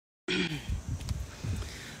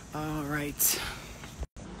All right.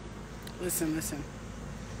 Listen, listen.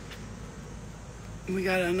 We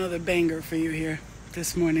got another banger for you here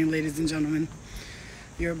this morning, ladies and gentlemen.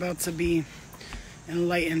 You're about to be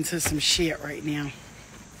enlightened to some shit right now.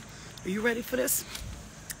 Are you ready for this?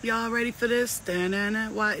 Y'all ready for this? Da-na-na.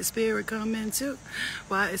 Why is spirit coming to?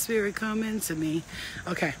 Why is spirit coming to me?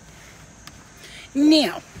 Okay.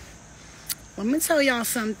 Now, let me tell y'all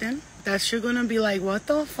something that you're going to be like, what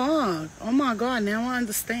the fuck? Oh my God, now I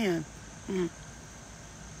understand.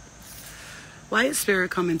 Why is spirit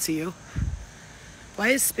coming to you? Why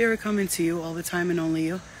is spirit coming to you all the time and only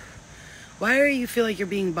you? Why do you feel like you're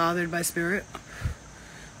being bothered by spirit?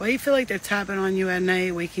 Why do you feel like they're tapping on you at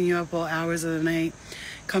night, waking you up all hours of the night,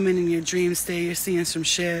 coming in your dream state, you're seeing some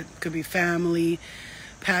shit? Could be family,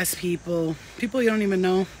 past people you don't even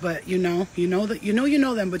know, but you know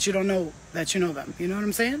them, but you don't know that you know them. You know what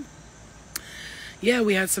I'm saying? Yeah,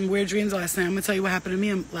 we had some weird dreams last night. I'm gonna tell you what happened to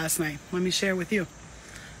me last night. Let me share with you.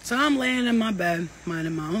 So I'm laying in my bed,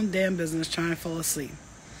 minding my own damn business, trying to fall asleep.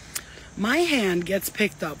 My hand gets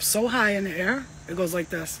picked up so high in the air, it goes like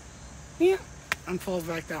this. Yeah. And falls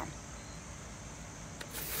back down.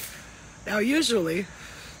 Now, usually,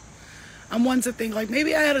 I'm one to think, like,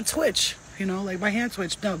 maybe I had a twitch, like my hand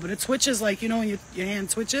twitched. No, but a twitch is like, when your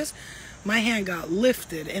hand twitches, my hand got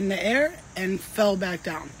lifted in the air and fell back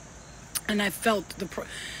down. And I felt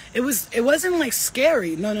it wasn't like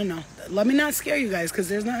scary. No. Let me not scare you guys, because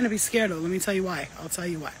there's nothing to be scared of. Let me tell you why. I'll tell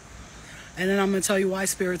you why. And then I'm going to tell you why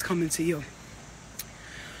spirit's coming to you.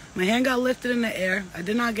 My hand got lifted in the air. I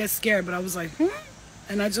did not get scared, but I was like,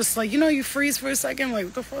 And I just like, you freeze for a second, like,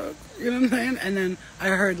 what the fuck? You know what I'm saying? And then I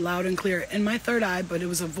heard loud and clear in my third eye, but it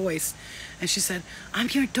was a voice. And she said, I'm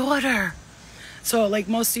your daughter. So like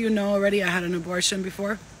most of you know already, I had an abortion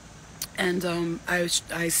before. And I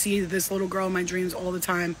see this little girl in my dreams all the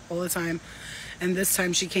time. And this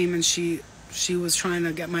time she came and she was trying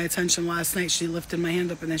to get my attention last night. She lifted my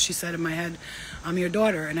hand up and then she said in my head, I'm your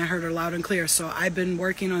daughter. And I heard her loud and clear. So I've been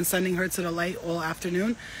working on sending her to the light all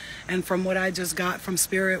afternoon. And from what I just got from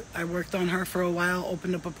spirit, I worked on her for a while,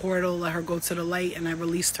 opened up a portal, let her go to the light, and I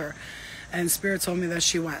released her. And spirit told me that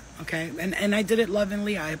she went, okay? And I did it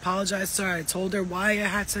lovingly. I apologized to her. I told her why I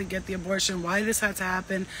had to get the abortion, why this had to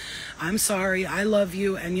happen. I'm sorry. I love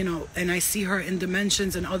you. And, and I see her in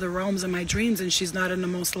dimensions and other realms in my dreams, and she's not in the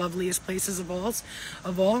most loveliest places of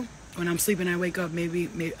all. When I'm sleeping, I wake up, maybe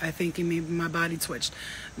I think maybe my body twitched.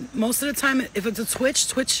 Most of the time, if it's a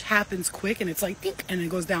twitch happens quick, and it's like, dink, and it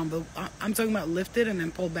goes down. But I'm talking about lifted and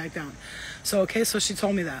then pulled back down. So, okay, so she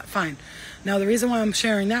told me that. Fine. Now, the reason why I'm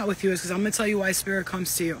sharing that with you is because I'm going to tell you why spirit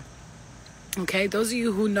comes to you. Okay, those of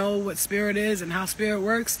you who know what spirit is and how spirit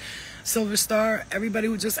works, Silver Star, everybody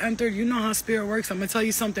who just entered, you know how spirit works. I'm going to tell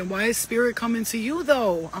you something. Why is spirit coming to you,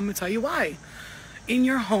 though? I'm going to tell you why. In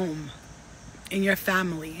your home, in your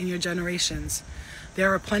family, in your generations,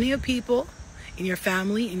 there are plenty of people in your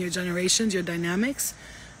family, in your generations, your dynamics,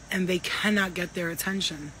 and they cannot get their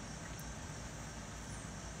attention.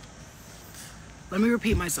 Let me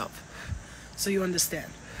repeat myself so you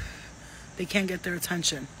understand. They can't get their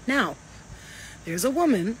attention. Now, there's a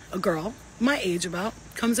woman, a girl, my age about,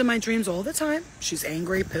 comes in my dreams all the time. She's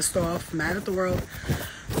angry, pissed off, mad at the world,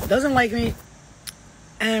 doesn't like me,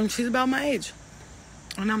 and she's about my age.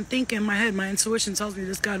 And I'm thinking in my head, my intuition tells me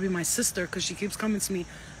this got to be my sister, because she keeps coming to me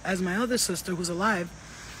as my other sister who's alive,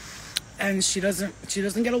 and she doesn't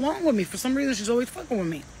get along with me. For some reason, she's always fucking with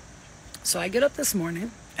me. So I get up this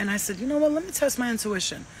morning, and I said, you know what, let me test my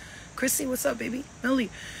intuition. Chrissy, what's up, baby? Millie.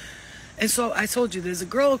 And so I told you, there's a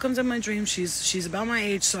girl who comes in my dream. She's about my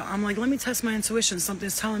age. So I'm like, let me test my intuition.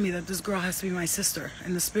 Something's telling me that this girl has to be my sister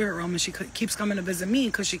in the spirit realm. And she keeps coming to visit me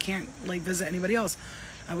because she can't, like, visit anybody else.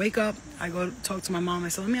 I wake up. I go talk to my mom. I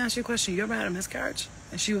said, let me ask you a question. You ever had a miscarriage?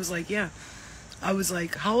 And she was like, yeah. I was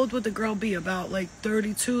like, how old would the girl be? About, like,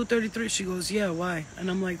 32, 33? She goes, yeah, why? And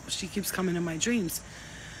I'm like, well, she keeps coming in my dreams.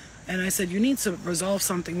 And I said, you need to resolve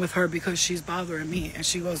something with her because she's bothering me. And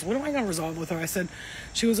she goes, what am I going to resolve with her? I said,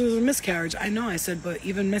 she goes, it was a miscarriage. I know. I said, but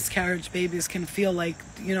even miscarriage babies can feel like,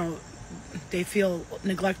 they feel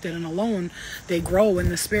neglected and alone. They grow in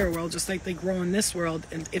the spirit world just like they grow in this world.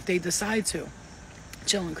 And if they decide to,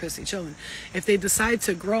 chilling, Chrissy, chilling. If they decide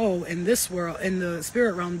to grow in this world, in the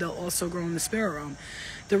spirit realm, they'll also grow in the spirit realm.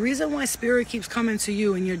 The reason why spirit keeps coming to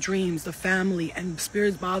you in your dreams, the family, and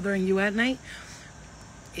spirit's bothering you at night,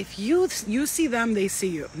 if you see them, they see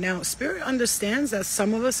you. Now, spirit understands that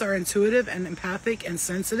some of us are intuitive and empathic and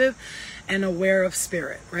sensitive and aware of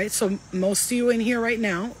spirit, right? So most of you in here right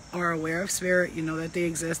now are aware of spirit. You know that they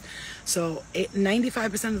exist. So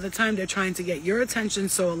 95% of the time, they're trying to get your attention.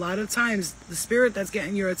 So a lot of times, the spirit that's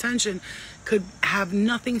getting your attention could have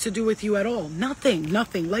nothing to do with you at all. Nothing.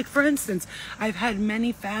 Like, for instance, I've had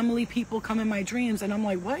many family people come in my dreams, and I'm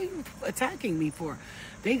like, what are you attacking me for?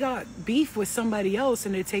 They got beef with somebody else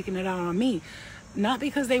and they're taking it out on me. Not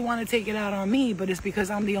because they want to take it out on me, but it's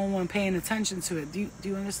because I'm the only one paying attention to it. Do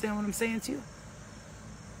you understand what I'm saying to you?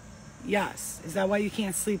 Yes. Is that why you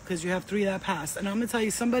can't sleep? Because you have 3 that passed. And I'm going to tell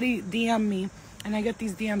you, somebody DM'd me, and I get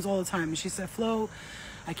these DMs all the time. And she said, Flo,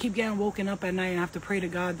 I keep getting woken up at night and I have to pray to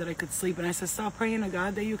God that I could sleep. And I said, stop praying to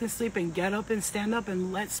God that you can sleep and get up and stand up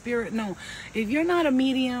and let spirit know. If you're not a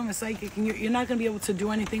medium, a psychic, and you're not going to be able to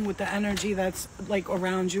do anything with the energy that's like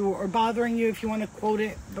around you or bothering you, if you want to quote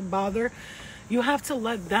it, the bother, you have to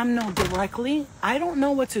let them know directly. I don't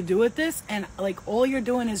know what to do with this. And like all you're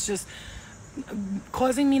doing is just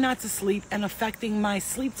causing me not to sleep and affecting my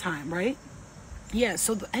sleep time, right? Yeah,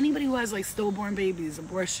 so anybody who has like stillborn babies,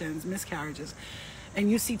 abortions, miscarriages, and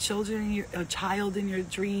you see children, a child in your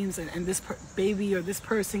dreams, and this baby or this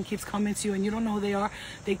person keeps coming to you and you don't know who they are,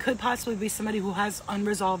 they could possibly be somebody who has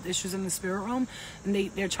unresolved issues in the spirit realm, and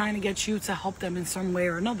they're trying to get you to help them in some way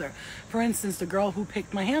or another. For instance, the girl who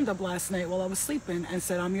picked my hand up last night while I was sleeping and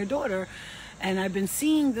said, I'm your daughter. And I've been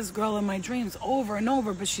seeing this girl in my dreams over and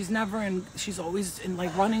over, but she's always in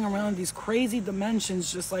like running around these crazy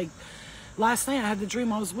dimensions, just like last night I had the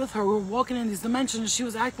dream I was with her. We were walking in these dimensions and she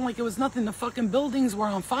was acting like it was nothing. The fucking buildings were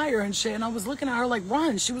on fire and shit. And I was looking at her like,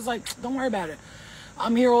 run. She was like, don't worry about it.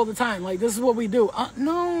 I'm here all the time. Like, this is what we do.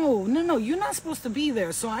 No. You're not supposed to be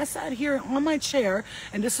there. So I sat here on my chair,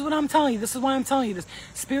 and this is what I'm telling you. This is why I'm telling you this.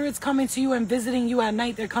 Spirits coming to you and visiting you at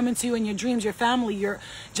night. They're coming to you in your dreams, your family, your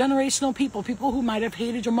generational people who might have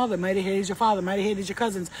hated your mother, might have hated your father, might have hated your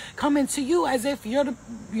cousins, coming to you as if you're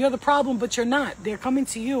the problem, but you're not. They're coming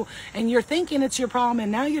to you, and you're thinking it's your problem,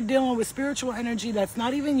 and now you're dealing with spiritual energy that's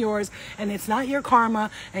not even yours, and it's not your karma,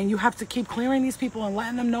 and you have to keep clearing these people and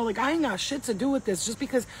letting them know, like, I ain't got shit to do with this. Just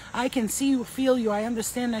because I can see you, feel you, I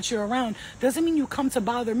understand that you're around, doesn't mean you come to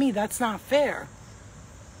bother me. That's not fair.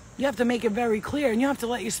 You have to make it very clear, and you have to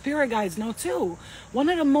let your spirit guides know too. One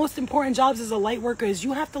of the most important jobs as a light worker is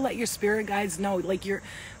you have to let your spirit guides know, like you're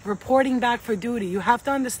reporting back for duty. You have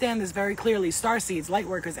to understand this very clearly. Starseeds, light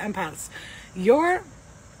workers, empaths, your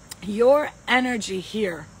energy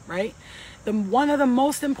here, right? One of the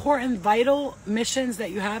most important vital missions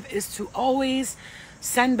that you have is to always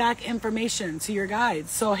send back information to your guides.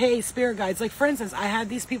 So, hey, spirit guides, like for instance, I had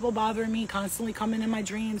these people bothering me, constantly coming in my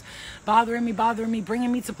dreams, bothering me,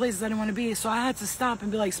 bringing me to places I didn't want to be. So I had to stop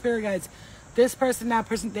and be like, spirit guides, this person, that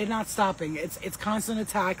person, they're not stopping. It's constant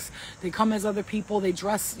attacks. They come as other people. They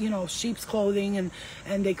dress, sheep's clothing,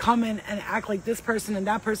 and they come in and act like this person and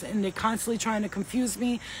that person, and they're constantly trying to confuse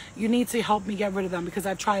me. You need to help me get rid of them because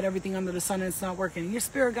I've tried everything under the sun and it's not working. And your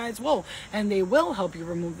spirit guides will, and they will help you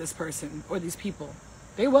remove this person or these people.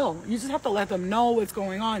 They will. You just have to let them know what's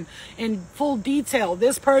going on in full detail.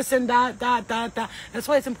 This person, that. That's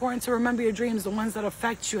why it's important to remember your dreams, the ones that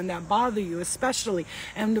affect you and that bother you, especially.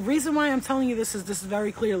 And the reason why I'm telling you this is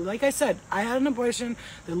very clear. Like I said, I had an abortion.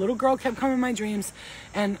 The little girl kept coming in my dreams.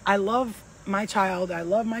 And I love my child. I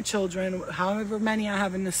love my children, however many I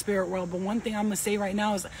have in the spirit world. But one thing I'm going to say right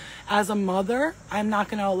now is, as a mother, I'm not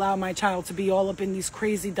going to allow my child to be all up in these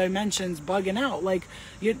crazy dimensions bugging out. Like,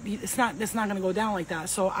 it's not going to go down like that.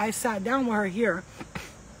 So I sat down with her here.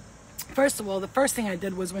 First of all, the first thing I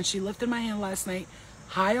did was when she lifted my hand last night,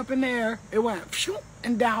 high up in the air, it went pshoo,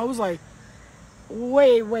 and down. I was like,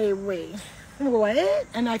 wait, what?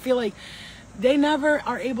 And I feel like they never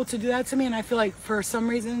are able to do that to me, and I feel like for some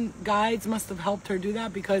reason guides must have helped her do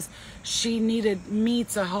that because she needed me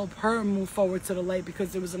to help her move forward to the light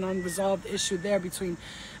because there was an unresolved issue there between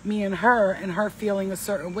me and her feeling a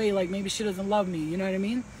certain way, like maybe she doesn't love me, you know what I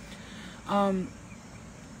mean?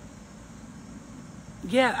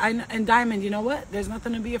 Yeah, and Diamond, you know what? There's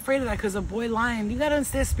nothing to be afraid of that because a boy lion, you gotta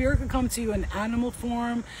understand, spirit can come to you in animal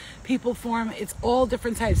form, people form. It's all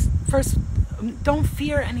different types. First, don't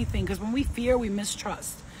fear anything because when we fear, we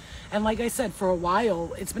mistrust. And like I said, for a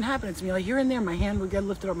while, it's been happening to me. Like here and there, my hand would get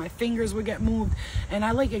lifted or my fingers would get moved. And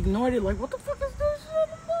I like ignored it, like, what the fuck is this?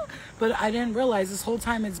 But I didn't realize this whole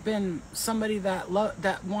time it's been somebody that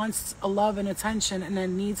wants a love and attention and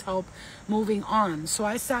then needs help moving on. So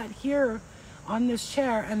I sat here on this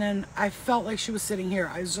chair and then I felt like she was sitting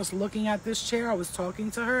here. I was just looking at this chair. I was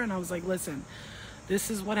talking to her and I was like, listen, this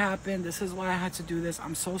is what happened. This is why I had to do this.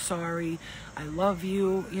 I'm so sorry. I love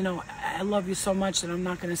you. You know, I love you so much that I'm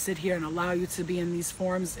not going to sit here and allow you to be in these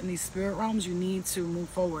forms, in these spirit realms. You need to move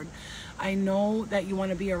forward. I know that you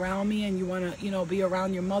want to be around me and you want to, you know, be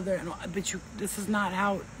around your mother, but this is not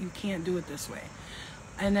how, you can't do it this way.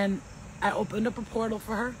 And then I opened up a portal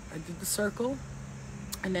for her. I did the circle.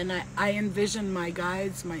 And then I envisioned my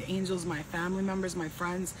guides, my angels, my family members, my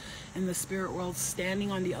friends in the spirit world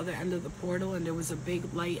standing on the other end of the portal. And there was a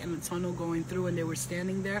big light and a tunnel going through. And they were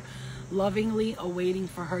standing there lovingly awaiting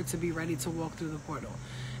for her to be ready to walk through the portal.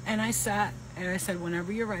 And I sat and I said,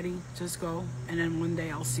 whenever you're ready, just go. And then one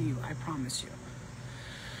day I'll see you. I promise you.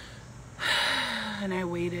 And I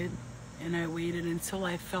waited and I waited until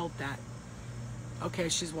I felt that. Okay,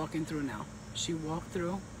 she's walking through now. She walked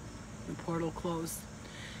through. The portal closed.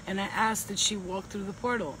 And I asked, did she walk through the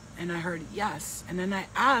portal? And I heard yes. And then I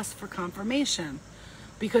asked for confirmation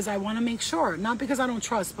because I want to make sure. Not because I don't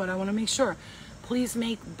trust, but I want to make sure. Please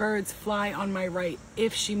make birds fly on my right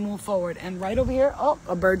if she moved forward. And right over here, oh,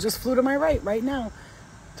 a bird just flew to my right now.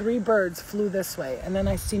 3 birds flew this way. And then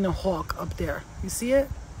I seen a hawk up there. You see it?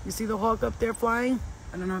 You see the hawk up there flying?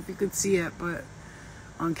 I don't know if you could see it, but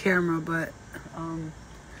on camera, but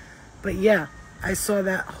yeah. I saw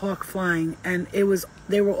that hawk flying, and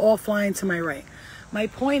they were all flying to my right. My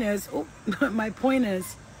point is,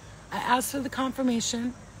 I asked for the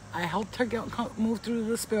confirmation. I helped her move through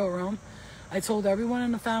the spirit realm. I told everyone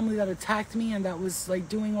in the family that attacked me and that was like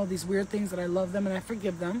doing all these weird things that I love them and I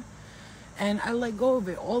forgive them. And I let go of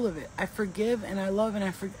it, all of it. I forgive and I love and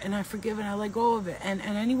I forgive and I let go of it. And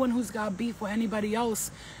anyone who's got beef with anybody else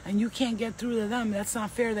and you can't get through to them, that's not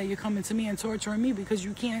fair that you're coming to me and torturing me because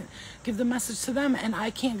you can't give the message to them and I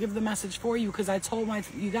can't give the message for you because I told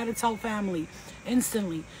you got to tell family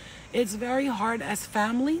instantly. It's very hard as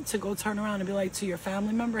family to go turn around and be like to your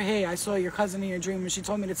family member, hey, I saw your cousin in your dream and she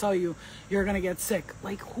told me to tell you you're going to get sick.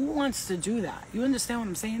 Like, who wants to do that? You understand what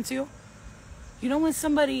I'm saying to you? You know when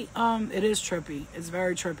somebody, it is trippy. It's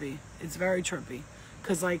very trippy. It's very trippy.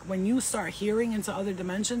 Because, like, when you start hearing into other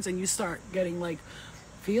dimensions and you start getting, like,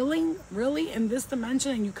 feeling really in this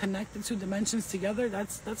dimension and you connect the 2 dimensions together,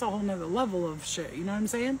 that's a whole nother level of shit. You know what I'm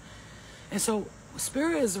saying? And so,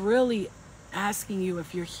 Spirit is really asking you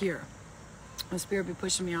if you're here. When Spirit be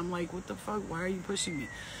pushing me, I'm like, what the fuck? Why are you pushing me?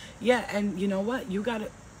 Yeah, and you know what? You got to,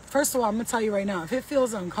 first of all, I'm going to tell you right now, if it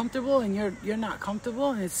feels uncomfortable and you're not comfortable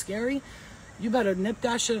and it's scary, you better nip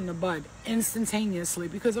that shit in the bud instantaneously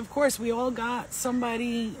because, of course, we all got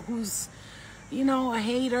somebody who's, you know, a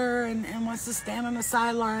hater and wants to stand on the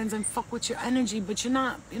sidelines and fuck with your energy, but you're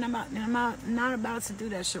not about to do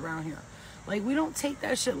that shit around here. Like, we don't take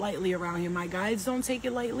that shit lightly around here. My guides don't take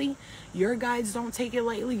it lightly. Your guides don't take it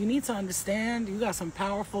lightly. You need to understand you got some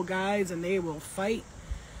powerful guides and they will fight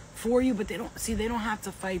for you, but they don't have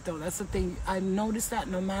to fight, though. That's the thing. I've noticed that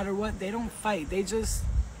no matter what, they don't fight. They just...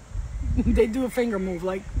 they do a finger move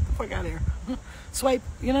like, get the fuck out of here. Swipe,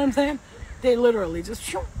 you know what I'm saying? They literally just,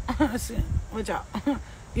 watch out.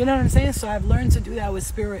 You know what I'm saying? So I've learned to do that with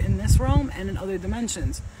Spirit in this realm and in other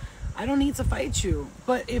dimensions. I don't need to fight you.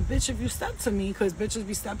 But if you step to me, because bitches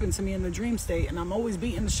be stepping to me in the dream state, and I'm always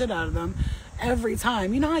beating the shit out of them every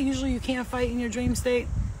time. You know how usually you can't fight in your dream state?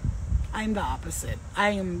 I'm the opposite.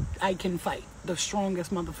 I can fight the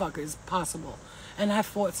strongest motherfuckers possible. And I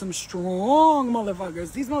fought some strong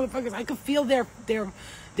motherfuckers. These motherfuckers, I could feel their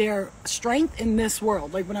strength in this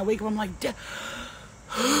world. Like when I wake up, I'm like, damn,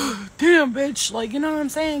 bitch. Like, you know what I'm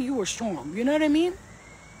saying? You were strong. You know what I mean?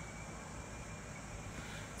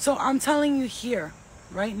 So I'm telling you here,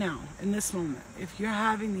 right now, in this moment, if you're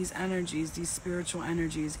having these energies, these spiritual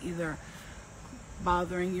energies, either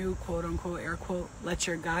bothering you, quote unquote, air quote, let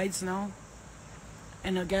your guides know.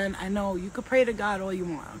 And again, I know you could pray to God all you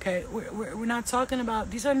want, okay? We're not talking about,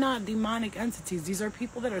 these are not demonic entities. These are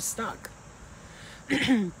people that are stuck.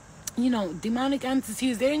 You know, demonic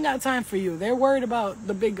entities, they ain't got time for you. They're worried about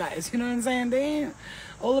the big guys, you know what I'm saying? They ain't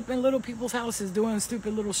all up in little people's houses doing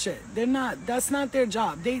stupid little shit. That's not their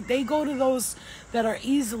job. They go to those that are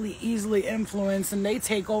easily influenced and they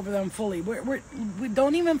take over them fully. We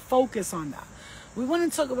don't even focus on that. We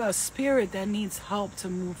want to talk about spirit that needs help to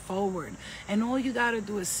move forward. And all you got to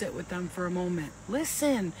do is sit with them for a moment.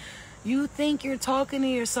 Listen, you think you're talking to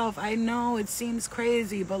yourself. I know it seems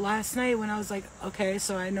crazy, but last night when I was like, okay,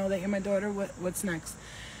 so I know that you're my daughter, what's next?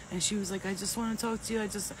 And she was like, I just want to talk to you.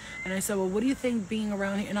 And I said, well, what do you think being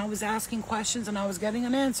around here? And I was asking questions and I was getting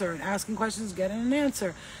an answer and asking questions, getting an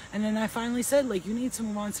answer. And then I finally said, like, you need to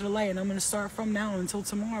move on to the light. And I'm going to start from now until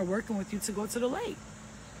tomorrow working with you to go to the light.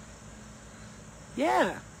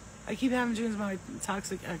 Yeah, I keep having dreams about my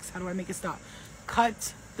toxic ex. How do I make it stop?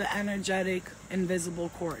 Cut the energetic, invisible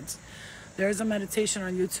cords. There's a meditation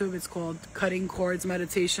on YouTube. It's called Cutting Cords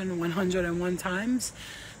Meditation 101 times.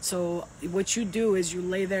 So what you do is you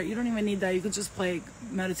lay there. You don't even need that. You could just play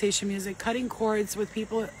meditation music, cutting cords with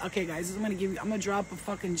people. Okay, guys, I'm gonna drop a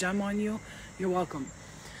fucking gem on you. You're welcome.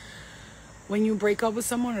 When you break up with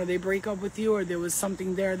someone, or they break up with you, or there was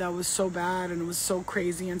something there that was so bad and it was so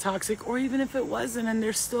crazy and toxic, or even if it wasn't and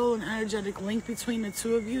there's still an energetic link between the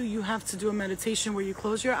two of you, you have to do a meditation where you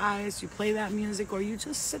close your eyes, you play that music, or you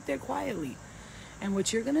just sit there quietly. And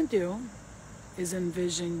what you're gonna do is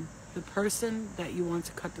envision the person that you want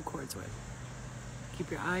to cut the cords with.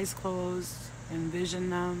 Keep your eyes closed, envision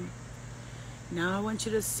them. Now I want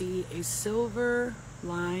you to see a silver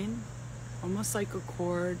line, almost like a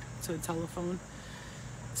cord to a telephone,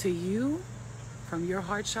 to you, from your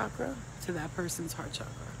heart chakra to that person's heart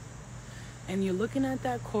chakra. And you're looking at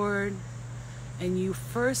that cord, and you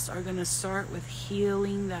first are going to start with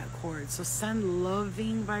healing that cord. So send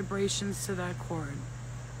loving vibrations to that cord.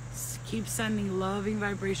 Keep sending loving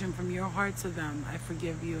vibration from your heart to them. I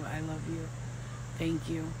forgive you. I love you. Thank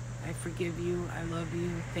you. I forgive you. I love you.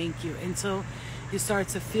 Thank you. Until you start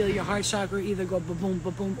to feel your heart chakra either go ba-boom,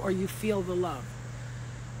 ba-boom, or you feel the love.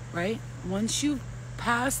 Right? Once you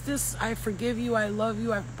pass this, I forgive you, I love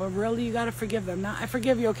you, but really you got to forgive them. Not, I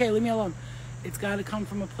forgive you, okay, leave me alone. It's got to come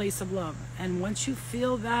from a place of love. And once you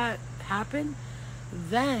feel that happen,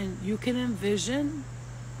 then you can envision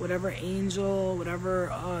whatever angel,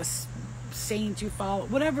 whatever saint you follow,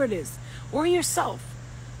 whatever it is, or yourself,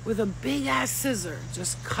 with a big ass scissor,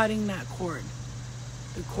 just cutting that cord.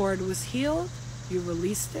 The cord was healed, you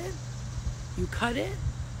released it, you cut it,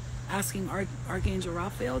 asking Archangel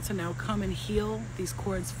Raphael to now come and heal these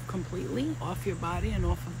cords completely off your body and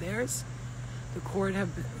off of theirs. The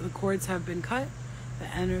cords have been cut, the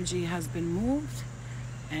energy has been moved,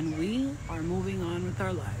 and we are moving on with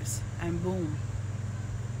our lives. And boom.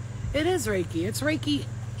 It is Reiki. It's Reiki.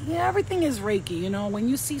 Yeah, everything is Reiki. You know, when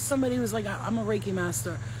you see somebody who's like, I'm a Reiki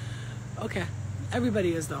master. Okay,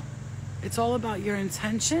 everybody is though. It's all about your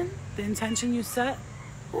intention, the intention you set.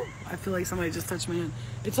 Ooh, I feel like somebody just touched my hand.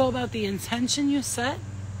 It's all about the intention you set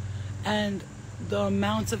and the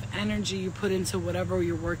amount of energy you put into whatever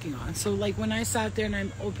you're working on. So like when I sat there and I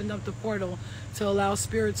opened up the portal to allow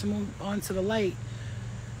spirit to move onto the light,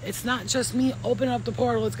 it's not just me opening up the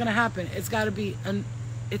portal, it's going to happen. It's got to be,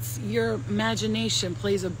 it's your imagination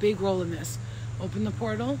plays a big role in this. Open the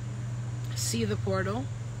portal, see the portal.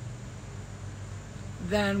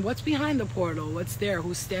 Then what's behind the portal? What's there?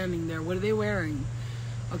 Who's standing there? What are they wearing?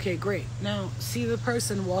 Okay, great. Now see the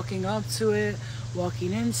person walking up to it,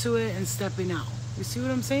 walking into it, and stepping out. You see what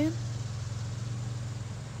I'm saying?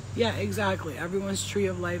 Yeah, exactly. Everyone's tree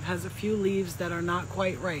of life has a few leaves that are not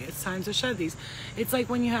quite right. It's time to shed these. It's like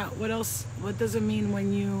when you have, what does it mean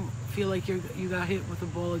when you feel like you got hit with a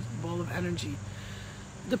ball of energy?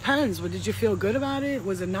 Depends. What, did you feel good about it?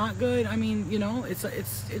 Was it not good? I mean, you know,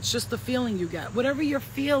 it's just the feeling you get. Whatever you're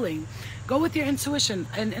feeling, go with your intuition,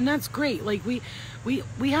 and that's great. Like we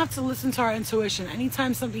have to listen to our intuition.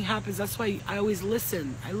 Anytime something happens, that's why I always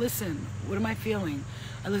listen. I listen. What am I feeling?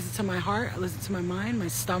 I listen to my heart. I listen to my mind, my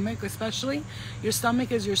stomach especially. Your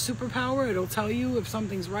stomach is your superpower. It'll tell you if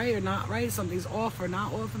something's right or not right, something's off or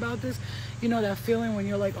not off about this. You know that feeling when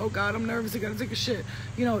you're like, oh God, I'm nervous, I gotta take a shit.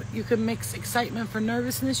 You know, you can mix excitement for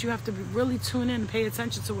nervousness. You have to really tune in and pay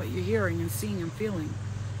attention to what you're hearing and seeing and feeling.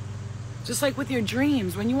 Just like with your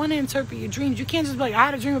dreams. When you want to interpret your dreams, you can't just be like, I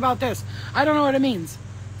had a dream about this. I don't know what it means.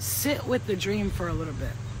 Sit with the dream for a little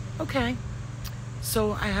bit. Okay.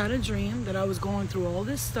 So I had a dream that I was going through all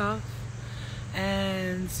this stuff,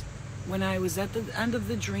 and when I was at the end of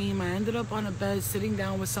the dream, I ended up on a bed sitting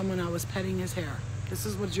down with someone. I was petting his hair. This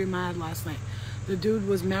is what dream I had last night. The dude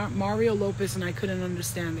was Mario Lopez, and I couldn't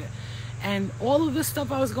understand it. And all of this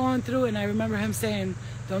stuff I was going through, and I remember him saying,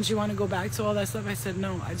 don't you want to go back to all that stuff? I said,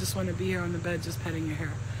 no, I just want to be here on the bed just petting your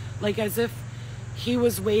hair. Like as if he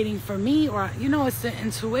was waiting for me, or, you know, it's the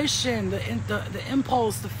intuition, the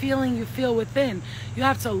impulse, the feeling you feel within. You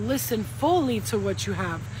have to listen fully to what you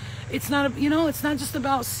have. It's not, you know, it's not just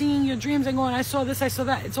about seeing your dreams and going, I saw this, I saw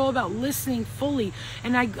that. It's all about listening fully.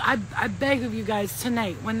 And I beg of you guys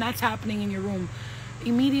tonight, when that's happening in your room,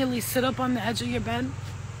 immediately sit up on the edge of your bed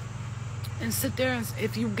and sit there. And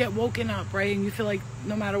if you get woken up, right, and you feel like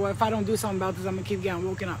no matter what, if I don't do something about this, I'm going to keep getting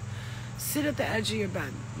woken up. Sit at the edge of your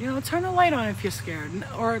bed. You know, turn a light on if you're scared,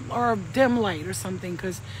 or a dim light or something,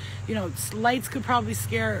 because, you know, lights could probably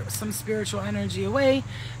scare some spiritual energy away.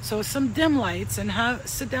 So some dim lights, and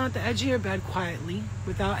sit down at the edge of your bed quietly,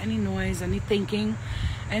 without any noise, any thinking,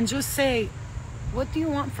 and just say, what do you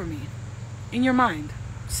want from me? In your mind.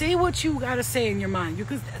 Say what you gotta say in your mind. You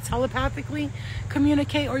could telepathically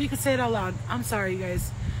communicate, or you could say it out loud. I'm sorry, you guys.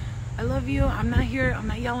 I love you. I'm not here. I'm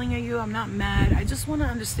not yelling at you. I'm not mad. I just want to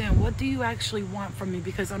understand, what do you actually want from me?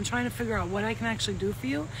 Because I'm trying to figure out what I can actually do for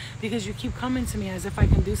you, because you keep coming to me as if I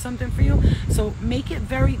can do something for you. So make it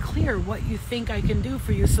very clear what you think I can do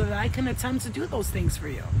for you, so that I can attempt to do those things for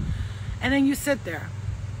you. And then you sit there.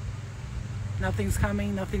 Nothing's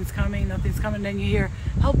coming, nothing's coming, nothing's coming. Then you hear,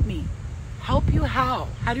 help me. Help you how?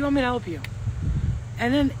 How do you want me to help you?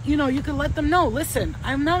 And then, you know, you can let them know, listen,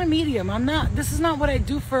 I'm not a medium. This is not what I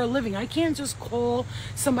do for a living. I can't just call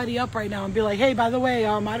somebody up right now and be like, hey, by the way,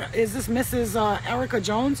 is this Mrs. Erica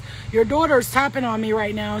Jones? Your daughter's tapping on me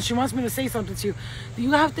right now. She wants me to say something to you.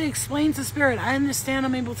 You have to explain to Spirit. I understand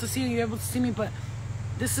I'm able to see you. You're able to see me, but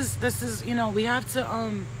this is, you know, we have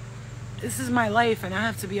to, this is my life, and I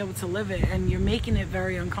have to be able to live it. And you're making it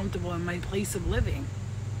very uncomfortable in my place of living.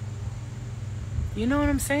 You know what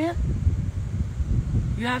I'm saying?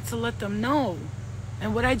 You have to let them know.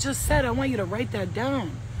 And what I just said, I want you to write that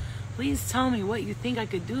down. Please tell me what you think I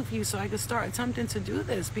could do for you, so I could start attempting to do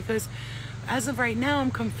this. Because as of right now, I'm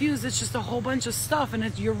confused. It's just a whole bunch of stuff,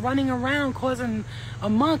 and you're running around causing a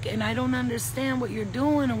muck, and I don't understand what you're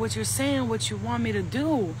doing or what you're saying, what you want me to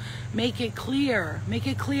do. Make it clear. Make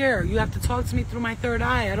it clear. You have to talk to me through my third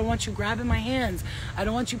eye. I don't want you grabbing my hands. I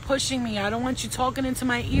don't want you pushing me. I don't want you talking into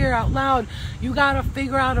my ear out loud. You got to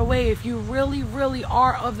figure out a way. If you really, really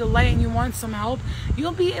are of the light and you want some help,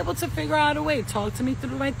 you'll be able to figure out a way. Talk to me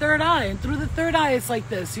through my third eye. And through the third eye, it's like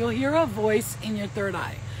this. You'll hear a voice in your third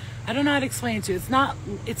eye. I don't know how to explain it to you.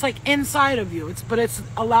 It's like inside of you. But it's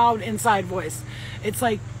a loud inside voice. It's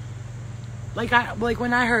like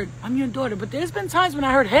when I heard, I'm your daughter. But there's been times when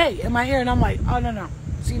I heard, hey, in my ear, and I'm like, oh, no.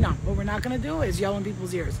 See, no. What we're not going to do is yell in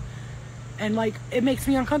people's ears. And like, it makes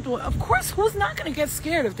me uncomfortable. Of course, who's not going to get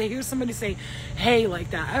scared if they hear somebody say, hey,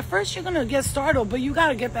 like that? At first, you're going to get startled, but you got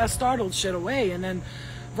to get that startled shit away. And then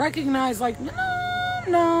recognize, like, no,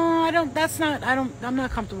 I'm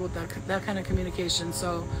not comfortable with that kind of communication.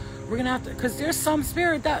 So we're gonna have to, because there's some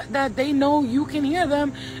spirit that they know you can hear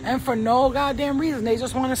them, and for no goddamn reason they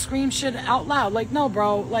just want to scream shit out loud. Like, no,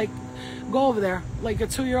 bro, like, go over there. Like a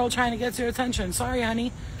 2-year-old trying to get your attention. Sorry,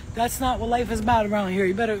 honey, that's not what life is about around here.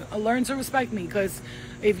 You better learn to respect me, because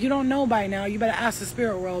if you don't know by now, you better ask the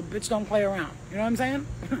spirit world. Bitch, don't play around. You know what I'm saying?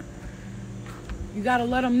 You gotta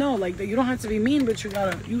let them know, like, that you don't have to be mean, but you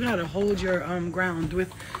gotta hold your ground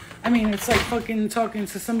with. I mean, it's like fucking talking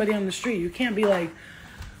to somebody on the street. You can't be like,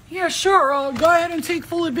 yeah, sure, go ahead and take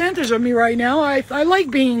full advantage of me right now. I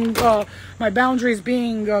like being my boundaries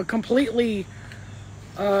being completely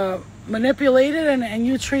manipulated, and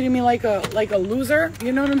you treating me like a loser.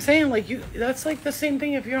 You know what I'm saying? Like, that's like the same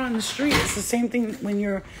thing if you're on the street. It's the same thing when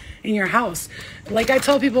you're in your house. Like I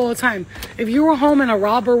tell people all the time, if you were home and a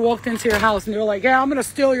robber walked into your house and they're like, yeah, I'm gonna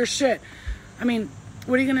steal your shit. I mean,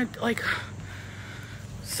 what are you gonna, like,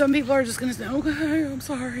 some people are just gonna say, okay, I'm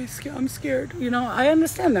sorry, I'm scared. You know, I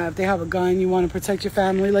understand that if they have a gun, you want to protect your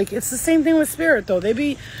family. Like, it's the same thing with spirit, though. They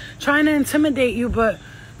be trying to intimidate you, but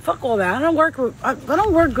fuck all that. I don't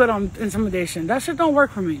work good on intimidation. That shit don't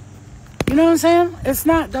work for me. You know what I'm saying? That's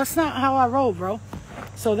not how I roll, bro.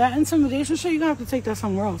 So that intimidation shit, you're gonna have to take that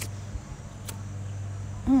somewhere else.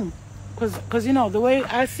 Cause you know, the way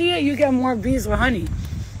I see it, you get more bees with honey.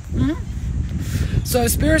 So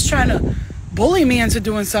if spirit's trying to bully me into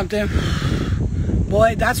doing something,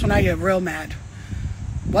 boy, that's when I get real mad.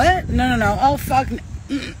 What? No. Oh, fuck.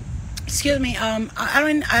 Excuse me.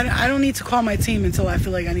 I don't need to call my team until I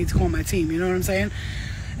feel like I need to call my team. You know what I'm saying?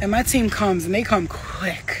 And my team comes, and they come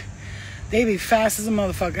quick. They be fast as a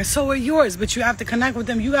motherfucker. So are yours, but you have to connect with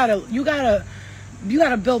them. You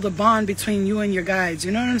gotta build a bond between you and your guides.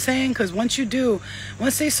 You know what I'm saying? Because once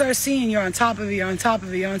they start seeing you're on top of it,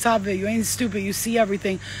 you ain't stupid, you see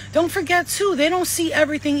everything. Don't forget, too, they don't see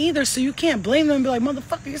everything either, so you can't blame them and be like,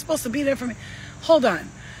 motherfucker, you're supposed to be there for me. Hold on.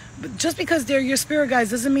 But just because they're your spirit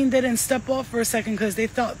guides doesn't mean they didn't step off for a second because they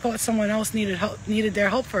thought someone else needed their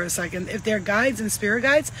help for a second. If they're guides and spirit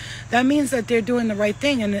guides, that means that they're doing the right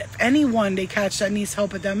thing. And if anyone they catch that needs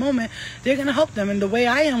help at that moment, they're going to help them. And the way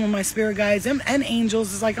I am with my spirit guides and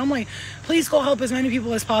angels is like, I'm like, please go help as many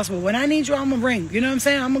people as possible. When I need you, I'm going to ring. You know what I'm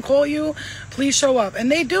saying? I'm going to call you. Please show up.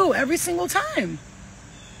 And they do every single time.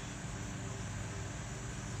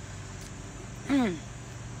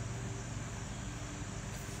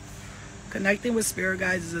 Connecting with spirit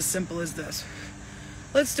guides is as simple as this.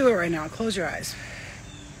 Let's do it right now. Close your eyes.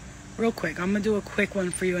 Real quick. I'm going to do a quick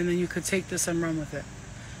one for you, and then you could take this and run with it.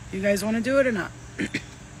 You guys want to do it or not?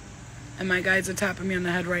 And my guides are tapping me on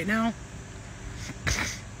the head right now.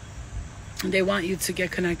 They want you to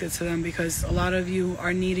get connected to them because a lot of you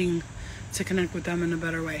are needing to connect with them in a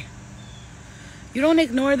better way. You don't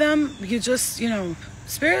ignore them. You just,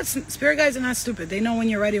 spirit guides are not stupid. They know when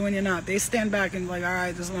you're ready, when you're not. They stand back and like, all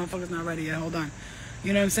right, this motherfucker's not ready yet. Hold on.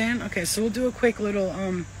 You know what I'm saying? Okay, so we'll do a quick little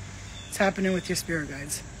tapping in with your spirit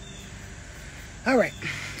guides. All right.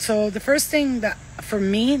 So the first thing that, for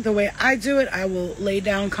me, the way I do it, I will lay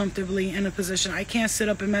down comfortably in a position. I can't sit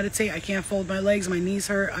up and meditate. I can't fold my legs. My knees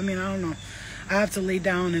hurt. I mean, I don't know. I have to lay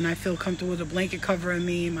down and I feel comfortable with a blanket covering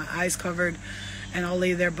me, my eyes covered, and I'll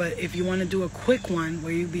lay there. But if you want to do a quick one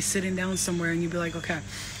where you'd be sitting down somewhere and you'd be like, okay,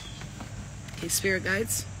 spirit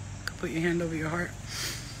guides, put your hand over your heart.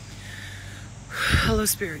 Hello,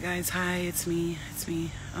 spirit guides. Hi, it's me.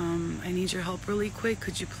 I need your help really quick.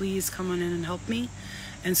 Could you please come on in and help me?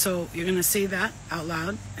 And so you're going to say that out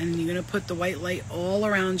loud, and you're going to put the white light all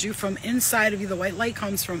around you from inside of you. The white light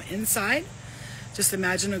comes from inside. Just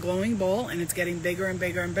imagine a glowing ball, and it's getting bigger and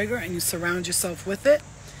bigger and bigger, and you surround yourself with it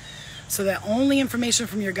so that only information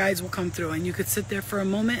from your guides will come through. And you could sit there for a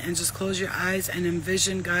moment and just close your eyes and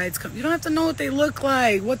envision guides come. You don't have to know what they look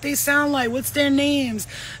like, what they sound like, what's their names,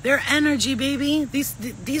 their energy, baby.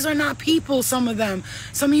 These are not people, some of them.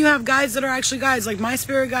 Some of you have guides that are actually guides. Like my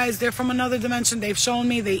spirit guides, they're from another dimension. They've shown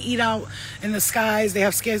me they eat out in the skies. They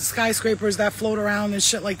have skyscrapers that float around and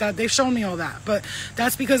shit like that. They've shown me all that. But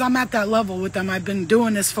that's because I'm at that level with them. I've been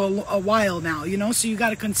doing this for a while now, so you got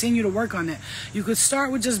to continue to work on it. You could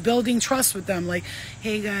start with just building trust with them, like,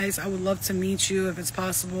 hey guys, I would love to meet you if it's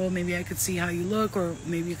possible. Maybe I could see how you look, or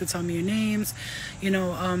maybe you could tell me your names,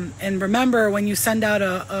 and remember, when you send out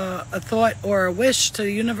a thought or a wish to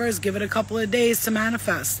the universe, give it a couple of days to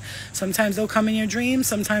manifest. Sometimes they'll come in your dreams,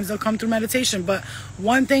 sometimes they'll come through meditation. But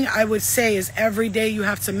one thing I would say is every day you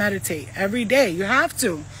have to meditate. Every day you have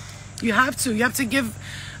to give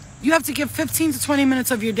 15 to 20 minutes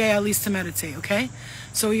of your day at least to meditate. Okay,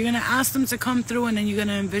 so you're going to ask them to come through, and then you're going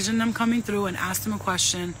to envision them coming through and ask them a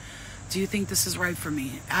question. Do you think this is right for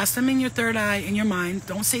me? Ask them in your third eye, in your mind.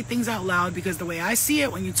 Don't say things out loud, because the way I see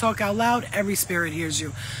it, when you talk out loud, every spirit hears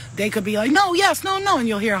you. They could be like, no, yes, no, no, and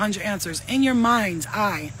you'll hear 100 answers. In your mind's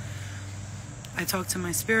eye, I talk to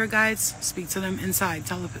my spirit guides, speak to them inside,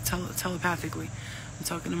 telepathically. I'm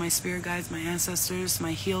talking to my spirit guides, my ancestors,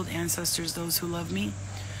 my healed ancestors, those who love me.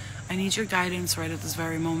 I need your guidance right at this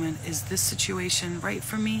very moment. Is this situation right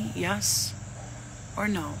for me? Yes or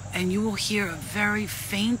no? And you will hear a very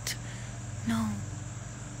faint no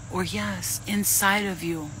or yes inside of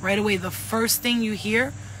you. Right away, the first thing you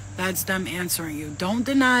hear, that's them answering you. Don't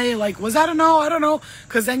deny it, like, was that a no? I don't know.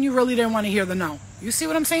 Because then you really didn't want to hear the no. You see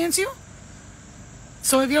what I'm saying to you?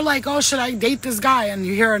 So if you're like, oh, should I date this guy? And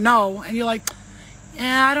you hear a no, and you're like,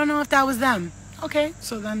 yeah, I don't know if that was them. Okay,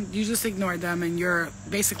 so then you just ignore them, and you're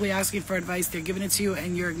basically asking for advice. They're giving it to you,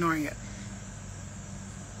 and you're ignoring it.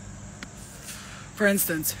 For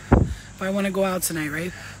instance, if I want to go out tonight,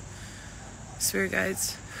 right? Spirit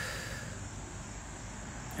guides,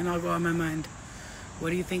 and I'll go on my mind. What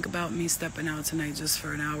do you think about me stepping out tonight just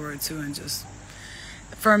for an hour or two, and just...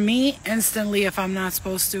 For me, instantly, if I'm not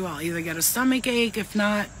supposed to, I'll either get a stomach ache. If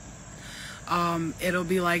not, it'll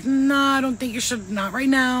be like, nah, I don't think you should, not right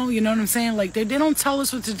now. You know what I'm saying? Like, they don't tell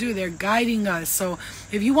us what to do. They're guiding us. So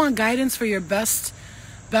if you want guidance for your best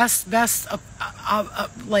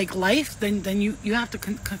like life, then you have to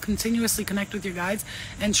continuously connect with your guides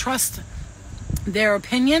and trust their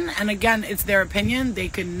opinion. And again, it's their opinion. They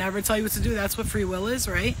can never tell you what to do. That's what free will is,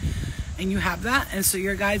 right? And you have that. And so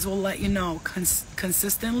your guides will let you know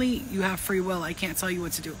consistently you have free will. I can't tell you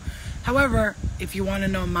what to do. However, if you want to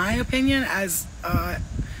know my opinion as a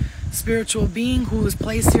spiritual being who is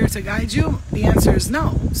placed here to guide you, the answer is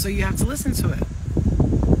no. So you have to listen to it.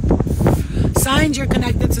 Signs you're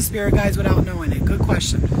connected to spirit guides without knowing it. Good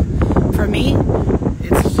question. For me,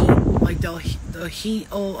 it's heat. Like the heat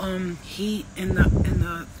in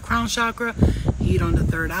the crown chakra, heat on the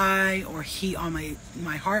third eye, or heat on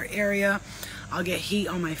my heart area. I'll get heat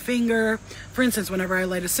on my finger. For instance, whenever I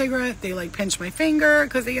light a cigarette, they like pinch my finger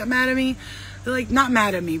because they get mad at me. They're like, not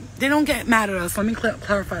mad at me. They don't get mad at us. Let me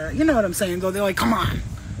clarify that. You know what I'm saying, though. They're like, come on.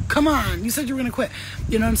 You said you were going to quit.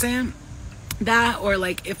 You know what I'm saying? That, or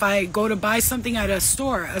like if I go to buy something at a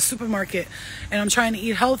store, a supermarket, and I'm trying to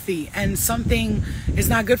eat healthy and something is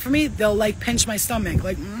not good for me, they'll like pinch my stomach.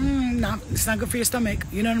 Like, it's not good for your stomach.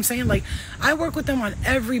 You know what I'm saying? Like, I work with them on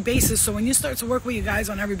every basis. So when you start to work with you guys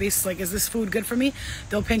on every basis, like, is this food good for me?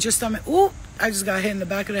 They'll pinch your stomach. Ooh, I just got hit in the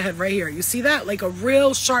back of the head right here. You see that? Like a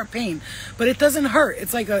real sharp pain. But it doesn't hurt.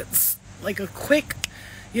 It's like a quick,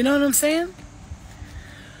 you know what I'm saying?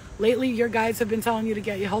 lately your guides have been telling you to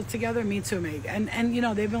get your health together. Me too, Meg. And you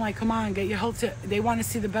know, they've been like, come on, get your health they want to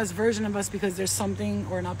see the best version of us, because there's something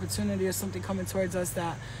or an opportunity or something coming towards us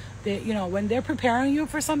that they, you know, when they're preparing you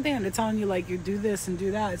for something and they're telling you like, you do this and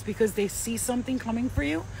do that, it's because they see something coming for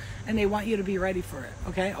you and they want you to be ready for it.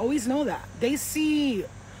 Okay, always know that they see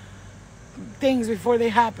things before they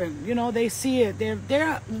happen. You know, they see it.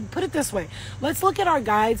 They're put it this way, let's look at our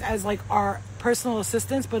guides as like our personal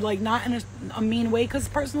assistants, but like not in a mean way, because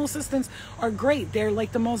personal assistants are great. They're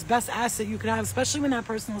like the most best asset you could have, especially when that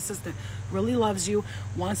personal assistant really loves you,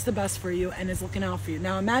 wants the best for you, and is looking out for you.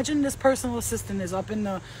 Now imagine this personal assistant is up in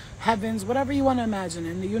the heavens, whatever you want to imagine,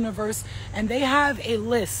 in the universe, and they have a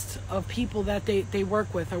list of people that they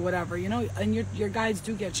work with or whatever, you know, and your guides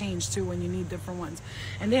do get changed too when you need different ones,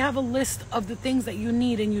 and they have a list of the things that you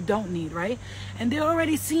need and you don't need, right? And they're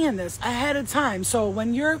already seeing this ahead of time. So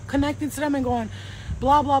when you're connecting to them and going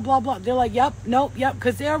blah blah blah blah, they're like, yep, nope, yep,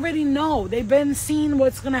 because they already know. They've been seeing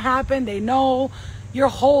what's gonna happen. They know your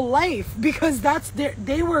whole life, because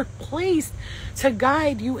they were placed to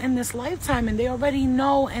guide you in this lifetime, and they already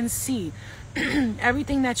know and see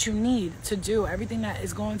everything that you need to do, everything that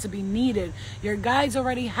is going to be needed. Your guides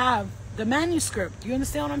already have the manuscript. You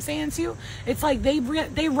understand what I'm saying to you? It's like they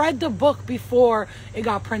read the book before it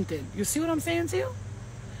got printed. You see what I'm saying to you?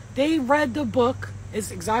 They read the book,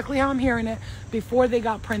 is exactly how I'm hearing it, before they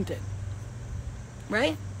got printed.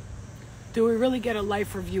 Right? Do we really get a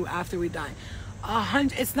life review after we die?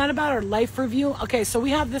 It's not about our life review. Okay, so we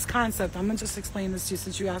have this concept. I'm gonna just explain this to you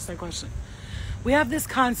since you asked that question. We have this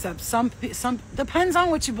concept. Some depends on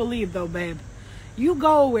what you believe, though, babe. You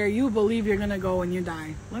go where you believe you're gonna go when you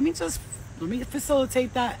die. Let me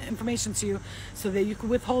facilitate that information to you so that you can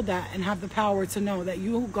withhold that and have the power to know that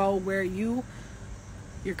you go where your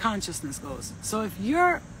consciousness goes. So if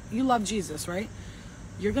you love Jesus, right?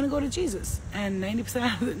 You're gonna go to Jesus, and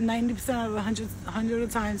 90% out of 100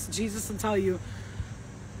 of times, Jesus will tell you,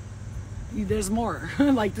 there's more.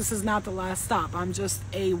 Like, this is not the last stop. I'm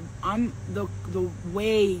the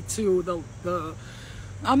way to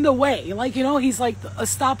I'm the way. Like, you know, he's like a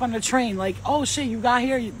stop on the train. Like, oh shit, you got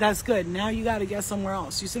here, that's good. Now you got to get somewhere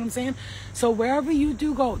else. You see what I'm saying? So wherever you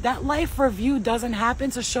do go, that life review doesn't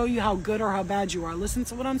happen to show you how good or how bad you are. Listen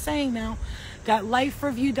to what I'm saying now. That life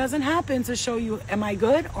review doesn't happen to show you, am I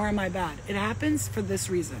good or am I bad? It happens for this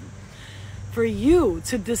reason. For you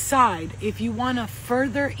to decide if you want to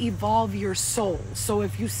further evolve your soul. So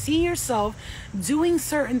if you see yourself doing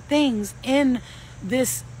certain things in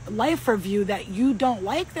this life review that you don't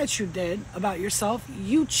like that you did about yourself,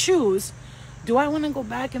 you choose, do I want to go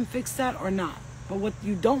back and fix that or not? But what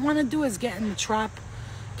you don't want to do is get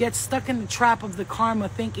stuck in the trap of the karma,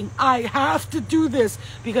 thinking I have to do this,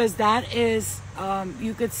 because that is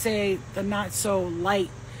you could say the not so light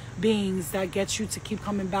beings that get you to keep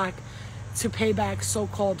coming back to pay back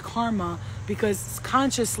so-called karma, because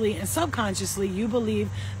consciously and subconsciously you believe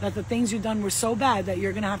that the things you've done were so bad that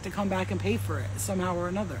you're going to have to come back and pay for it somehow or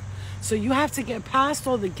another. So you have to get past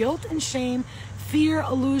all the guilt and shame, fear,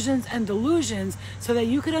 illusions, and delusions, so that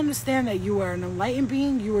you could understand that you are an enlightened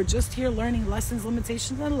being. You were just here learning lessons,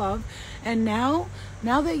 limitations, and love. And now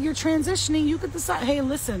that you're transitioning, you could decide, hey,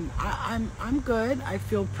 listen, I'm good. I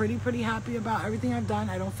feel pretty happy about everything I've done.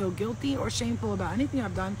 I don't feel guilty or shameful about anything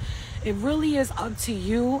I've done. It really is up to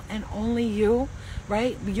you and only you,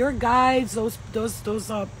 right? Your guides, those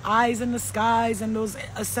eyes in the skies and those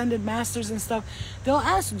ascended masters and stuff, they'll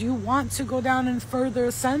ask, do you want to go down and further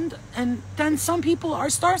ascend? And then some people are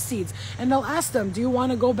star seeds, and they'll ask them, do you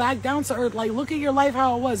want to go back down to earth? Like, look at your life,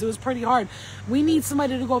 how it was pretty hard. We need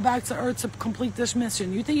somebody to go back to earth to complete this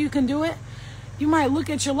mission. You think you can do it? You might look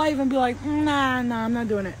at your life and be like, nah, I'm not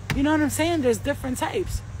doing it. You know what I'm saying? There's different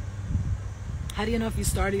types. How do you know if you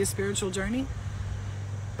started your spiritual journey?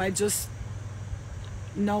 By just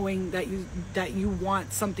knowing that you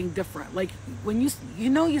want something different. Like, when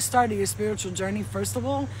you started your spiritual journey, first of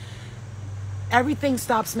all, everything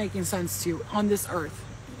stops making sense to you on this earth.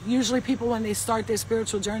 Usually people, when they start their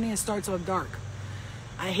spiritual journey, it starts off dark.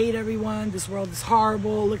 I hate everyone. This world is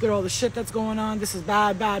horrible. Look at all the shit that's going on. This is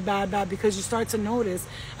bad, because you start to notice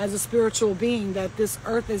as a spiritual being that this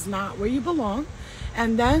earth is not where you belong.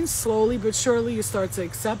 And then slowly but surely you start to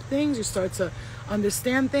accept things, you start to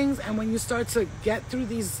understand things, and when you start to get through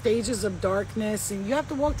these stages of darkness, and you have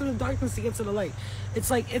to walk through the darkness to get to the light. It's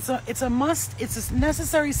like it's a must, it's a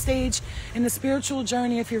necessary stage in the spiritual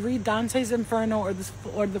journey. If you read Dante's Inferno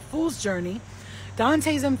or the Fool's Journey,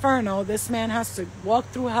 Dante's Inferno, this man has to walk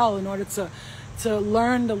through hell in order to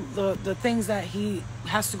learn the things that he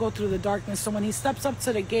has to go through, the darkness. So when he steps up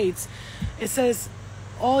to the gates, it says,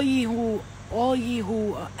 all ye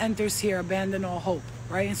who enters here abandon all hope.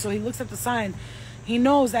 right? And so he looks at the sign. He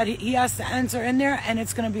knows that he has to enter in there, and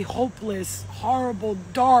it's going to be hopeless, horrible,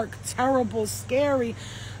 dark, terrible, scary.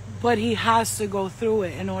 But he has to go through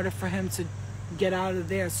it in order for him to get out of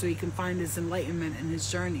there so he can find his enlightenment and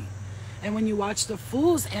his journey. And when you watch the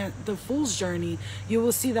fool's journey, you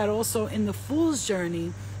will see that also in the fool's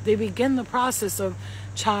journey, they begin the process of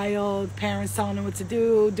parents telling them what to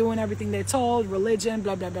do, doing everything they're told, religion,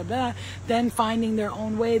 blah, blah, blah, blah, then finding their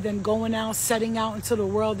own way, then going out, setting out into the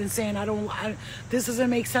world and saying, this doesn't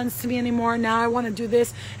make sense to me anymore. Now I want to do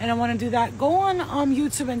this and I want to do that. Go on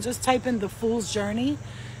YouTube and just type in the fool's journey,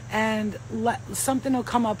 and something will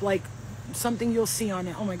come up, like something you'll see on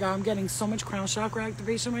it. Oh my God, I'm getting so much crown chakra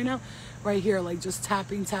activation right now. Right here, like just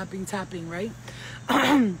tapping, right?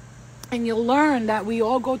 And you'll learn that we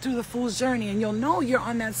all go through the fool's journey, and you'll know you're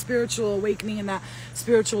on that spiritual awakening and that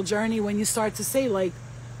spiritual journey when you start to say, like,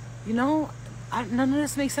 none of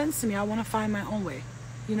this makes sense to me. I want to find my own way.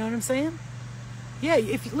 You know what I'm saying? Yeah,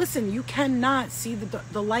 listen, you cannot see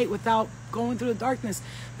the light without going through the darkness.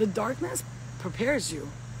 The darkness prepares you.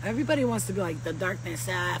 Everybody wants to be like, the darkness,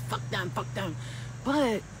 fuck them.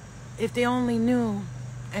 But if they only knew,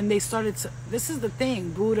 and they started to, this is the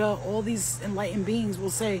thing, Buddha, all these enlightened beings will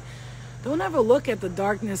say, don't ever look at the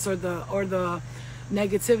darkness or the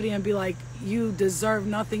negativity and be like, you deserve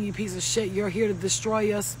nothing, you piece of shit, you're here to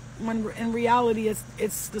destroy us. When in reality,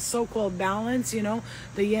 it's the so-called balance, the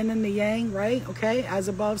yin and the yang, right? Okay, as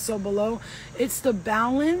above, so below. It's the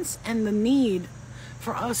balance and the need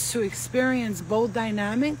for us to experience both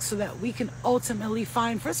dynamics so that we can ultimately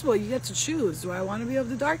find, first of all, you get to choose. Do I want to be of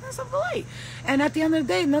the darkness or the light? And at the end of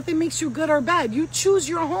the day, nothing makes you good or bad. You choose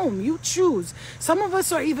your home. You choose. Some of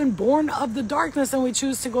us are even born of the darkness and we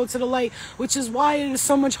choose to go to the light, which is why it is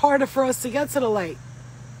so much harder for us to get to the light.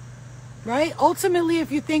 Right? Ultimately,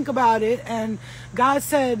 if you think about it, and God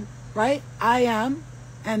said, right, I am,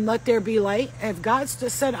 and let there be light. If God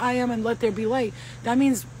said I am and let there be light, that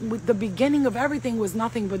means the beginning of everything was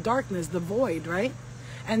nothing but darkness, the void, right?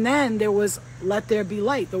 And then there was let there be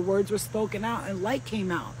light. The words were spoken out and light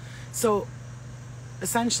came out. So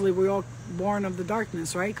essentially we're all born of the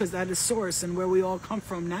darkness, right? Because that is source and where we all come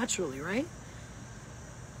from naturally, right?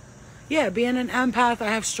 Yeah, being an empath,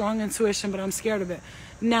 I have strong intuition, but I'm scared of it.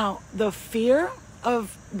 Now, the fear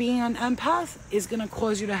of being an empath is going to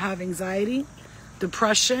cause you to have anxiety,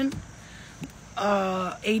 depression,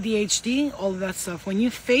 ADHD, all of that stuff. When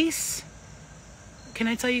you face, can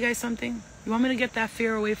I tell you guys something? You want me to get that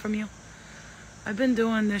fear away from you? I've been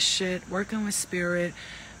doing this shit, working with spirit,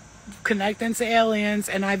 connecting to aliens,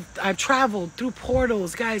 and I've traveled through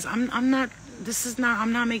portals. Guys, I'm not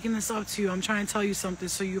making this up to you. I'm trying to tell you something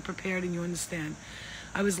so you're prepared and you understand.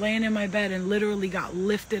 I was laying in my bed and literally got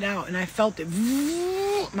lifted out, and I felt it.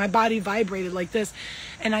 My body vibrated like this,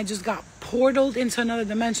 and I just got portaled into another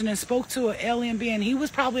dimension and spoke to an alien being. He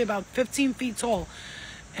was probably about 15 feet tall,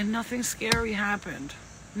 and nothing scary happened.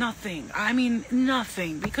 Nothing. I mean,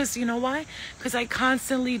 nothing. Because you know why? Because I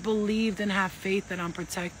constantly believed and have faith that I'm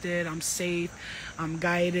protected, I'm safe, I'm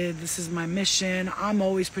guided, this is my mission, I'm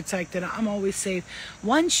always protected, I'm always safe.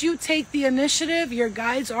 Once you take the initiative, your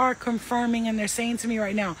guides are confirming, and they're saying to me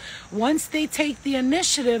right now, once they take the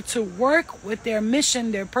initiative to work with their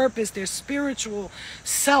mission, their purpose, their spiritual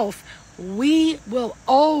self, we will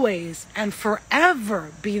always and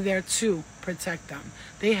forever be there to protect them.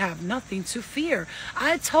 They have nothing to fear.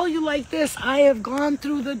 I tell you like this, I have gone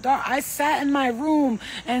through the dark. I sat in my room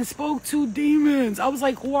and spoke to demons. I was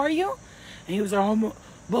like, who are you? And he was like,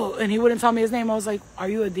 oh, and he wouldn't tell me his name. I was like, are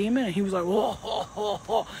you a demon? And he was like,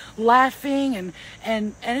 oh, laughing,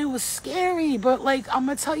 and it was scary. But like, I'm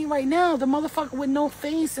gonna tell you right now, the motherfucker with no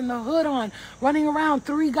face and the hood on, running around,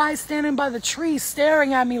 3 guys standing by the tree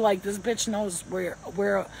staring at me like, this bitch knows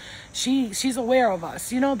where she's aware of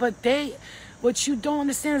us, but what you don't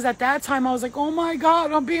understand is at that time I was like, oh my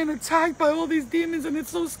God, I'm being attacked by all these demons and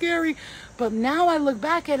it's so scary. But now I look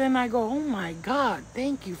back at it and I go, oh my God,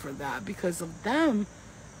 thank you for that. Because of them,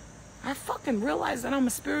 I fucking realized that I'm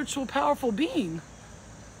a spiritual, powerful being.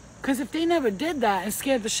 Because if they never did that and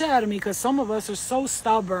scared the shit out of me, because some of us are so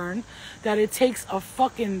stubborn that it takes a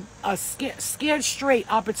scared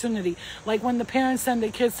straight opportunity. Like when the parents send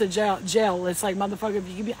their kids to jail, it's like, motherfucker, if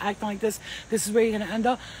you keep acting like this is where you're going to end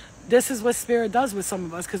up. This is what spirit does with some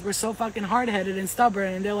of us, because we're so fucking hard-headed and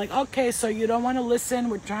stubborn, and they're like, okay, so you don't want to listen,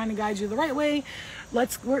 we're trying to guide you the right way,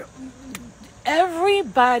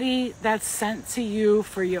 everybody that's sent to you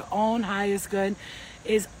for your own highest good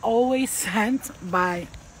is always sent by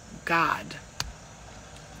God.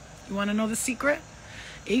 You want to know the secret?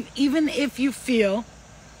 Even if you feel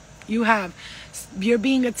You're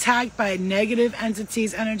being attacked by negative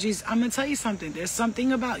entities, energies. I'm going to tell you something. There's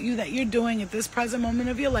something about you that you're doing at this present moment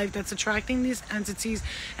of your life that's attracting these entities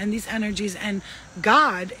and these energies. And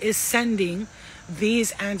God is sending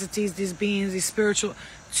these entities, these beings, these spiritual,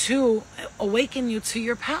 to awaken you to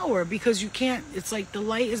your power, because you can't, it's like the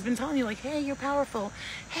light has been telling you, like, hey, you're powerful.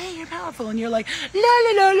 Hey, you're powerful. And you're like, la,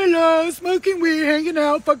 la, la, la, la, smoking weed, hanging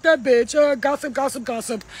out, fuck that bitch, gossip, gossip,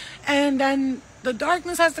 gossip. And then the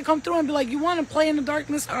darkness has to come through and be like, you want to play in the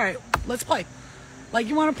darkness? All right, let's play. Like,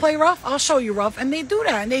 you want to play rough? I'll show you rough. And they do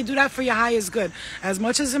that. And they do that for your highest good. As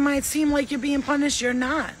much as it might seem like you're being punished, you're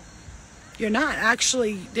not. You're not.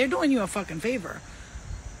 Actually, they're doing you a fucking favor.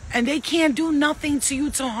 And they can't do nothing to you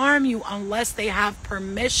to harm you unless they have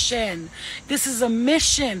permission. This is a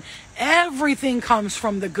mission. Everything comes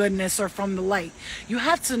from the goodness or from the light. You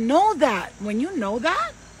have to know that. When you know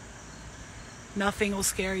that, nothing will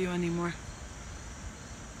scare you anymore.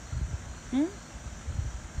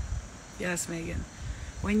 Yes, Megan.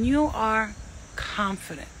 When you are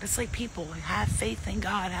confident, it's like people have faith in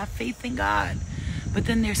God, have faith in God. But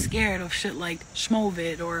then they're scared of shit like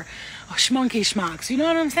schmovid or schmunky schmucks. You know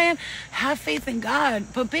what I'm saying? Have faith in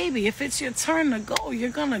God. But baby, if it's your turn to go, you're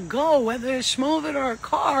going to go. Whether it's schmovid or a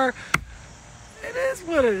car, it is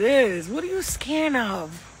what it is. What are you scared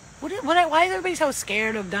of? Why is everybody so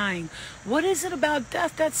scared of dying? What is it about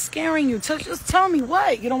death that's scaring you? Just tell me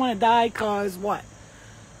what. You don't want to die because what?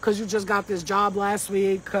 Because you just got this job last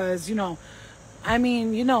week? Because,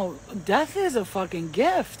 death is a fucking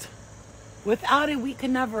gift. Without it, we could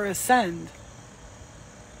never ascend.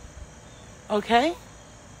 Okay?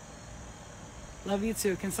 Love you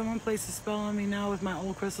too. Can someone place a spell on me now with my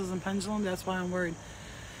old crystals and pendulum? That's why I'm worried.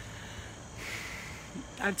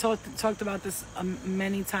 I've talked about this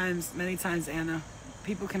many times, Anna.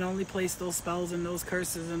 People can only place those spells and those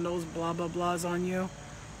curses and those blah, blah, blahs on you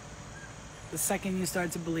the second you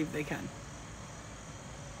start to believe they can.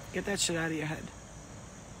 Get that shit out of your head.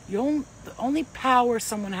 The only power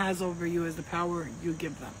someone has over you is the power you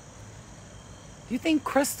give them. Do you think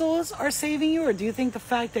crystals are saving you, or do you think the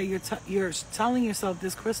fact that you're telling yourself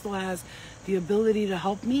this crystal has the ability to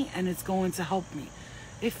help me and it's going to help me?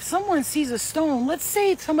 If someone sees a stone, let's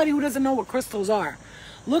say somebody who doesn't know what crystals are,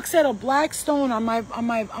 looks at a black stone on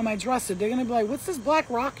my dresser, they're gonna be like, "What's this black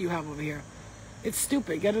rock you have over here? It's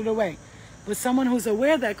stupid. Get it away." But someone who's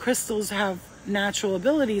aware that crystals have natural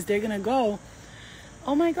abilities, they're gonna go,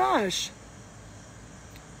 "Oh my gosh,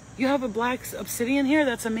 you have a black obsidian here?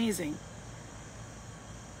 That's amazing."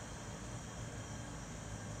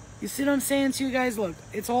 You see what I'm saying to you guys? Look,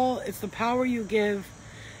 it's the power you give.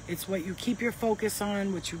 It's what you keep your focus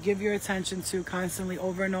on, what you give your attention to constantly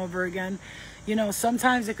over and over again.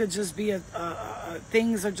 Sometimes it could just be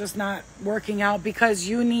things are just not working out because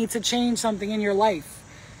you need to change something in your life.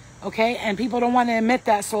 Okay? And people don't want to admit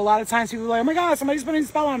that. So a lot of times people are like, "Oh my God, somebody's putting a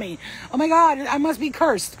spell on me. Oh my God, I must be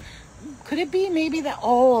cursed." Could it be maybe that,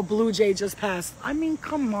 a blue jay just passed? I mean,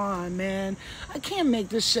 come on, man. I can't make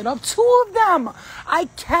this shit up. 2 of them. I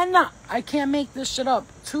can't make this shit up.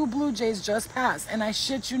 2 blue jays just passed. And I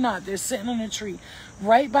shit you not. They're sitting on a tree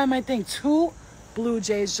right by my thing. 2 blue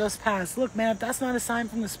jays just passed. Look, man, if that's not a sign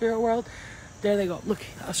from the spirit world, there they go. Look,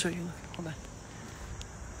 I'll show you. Look, hold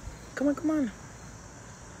on. Come on.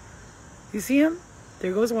 You see him?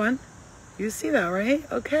 There goes one. You see that, right?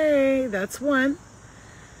 Okay, that's one.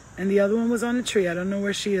 And the other one was on a tree. I don't know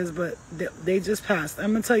where she is, but they just passed.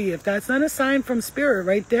 I'm going to tell you, if that's not a sign from spirit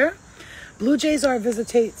right there, blue jays are a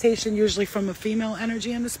visitation usually from a female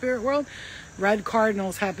energy in the spirit world. Red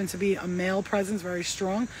cardinals happen to be a male presence, very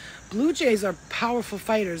strong. Blue jays are powerful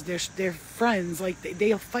fighters. They're friends. Like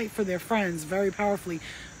they'll fight for their friends very powerfully.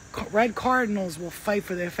 Red cardinals will fight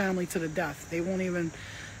for their family to the death. They won't even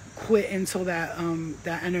quit until that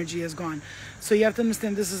energy is gone. So you have to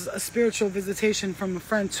understand, this is a spiritual visitation from a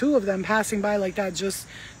friend. 2 of them passing by like that just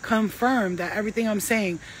confirmed that everything I'm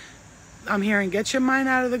saying, I'm hearing. Get your mind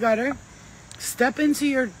out of the gutter, step into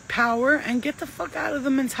your power, and get the fuck out of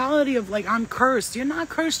the mentality of like, I'm cursed. You're not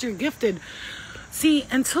cursed, you're gifted. See,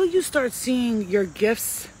 until you start seeing your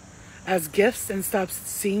gifts as gifts and stop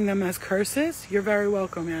seeing them as curses, you're very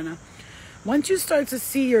welcome, Anna. Once you start to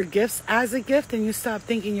see your gifts as a gift and you stop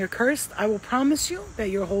thinking you're cursed, I will promise you that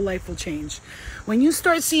your whole life will change. When you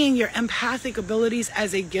start seeing your empathic abilities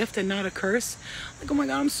as a gift and not a curse, like, "Oh my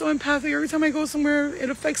God, I'm so empathic. Every time I go somewhere, it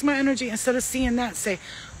affects my energy." Instead of seeing that, say,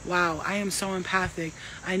 "Wow, I am so empathic.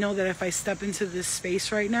 I know that if I step into this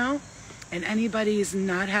space right now and anybody is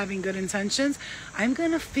not having good intentions, I'm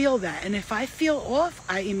going to feel that. And if I feel off,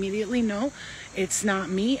 I immediately know it's not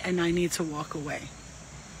me and I need to walk away."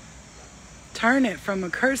 Turn it from a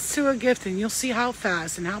curse to a gift, and you'll see how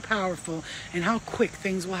fast and how powerful and how quick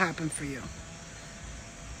things will happen for you.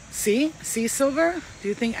 See, Silver? Do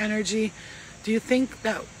you think energy, do you think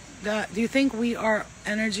do you think we are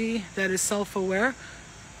energy that is self-aware?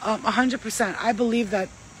 100%. I believe that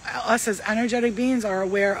us as energetic beings are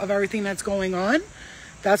aware of everything that's going on.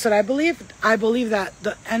 That's what I believe. I believe that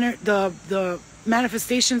the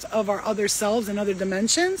manifestations of our other selves and other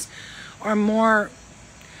dimensions are more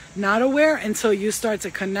not aware until you start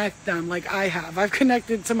to connect them, like I have. I've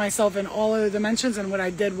connected to myself in all other dimensions, and what I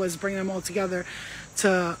did was bring them all together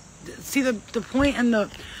to see the point.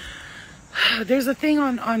 And there's a thing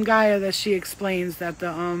on Gaia that she explains that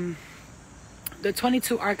the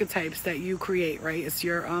 22 archetypes that you create, right? It's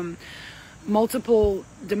your multiple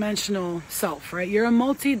dimensional self, right? You're a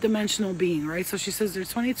multi-dimensional being, right? So she says there's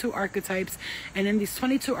 22 archetypes, and in these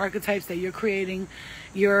 22 archetypes that you're creating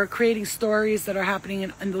stories that are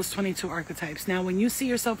happening in those 22 archetypes. Now, when you see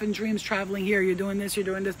yourself in dreams traveling here, you're doing this,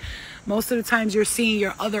 most of the times you're seeing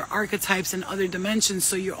your other archetypes in other dimensions.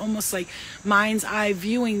 So you're almost like mind's eye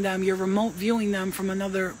viewing them, you're remote viewing them from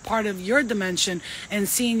another part of your dimension and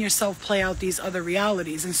seeing yourself play out these other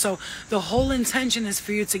realities. And so the whole intention is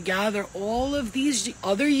for you to gather all of these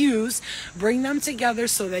other yous, bring them together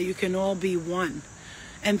so that you can all be one.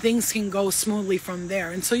 And things can go smoothly from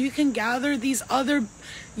there. And so you can gather these other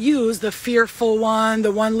yous, the fearful one,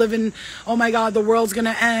 the one living, oh my God, the world's going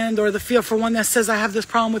to end, or the fearful one that says, I have this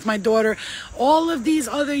problem with my daughter. All of these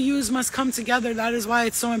other yous must come together. That is why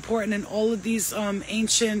it's so important. And all of these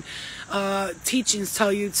ancient teachings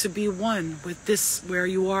tell you to be one with this, where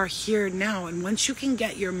you are here now. And once you can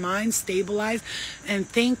get your mind stabilized and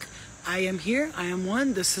think, I am here, I am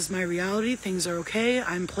one, this is my reality, things are okay,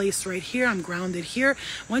 I'm placed right here, I'm grounded here.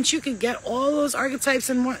 Once you can get all those archetypes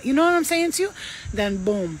in one, you know what I'm saying to you? Then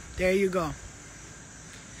boom, there you go.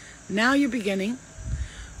 Now you're beginning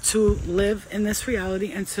to live in this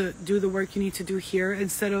reality and to do the work you need to do here,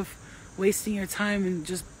 instead of wasting your time and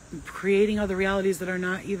just creating other realities that are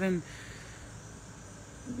not even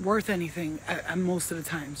worth anything at most of the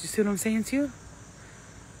times. You see what I'm saying to you?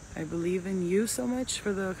 I believe in you so much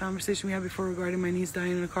for the conversation we had before regarding my niece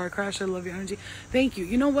dying in a car crash. I love your energy. Thank you.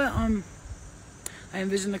 You know what? I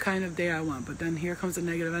envision the kind of day I want, but then here comes the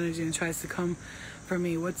negative energy and tries to come for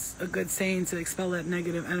me. What's a good saying to expel that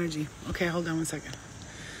negative energy? Okay, hold on one second.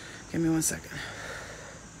 Give me 1 second.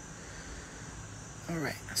 All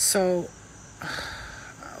right. So,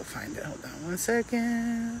 I'll find it. Hold on 1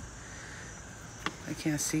 second. I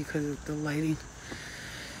can't see because of the lighting.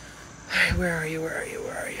 Where are you?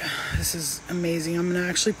 This is amazing. I'm going to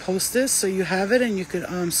actually post this so you have it and you could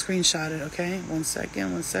screenshot it, okay? 1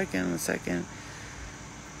 second.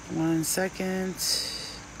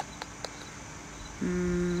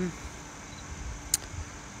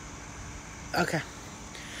 Okay.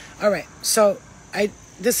 All right. So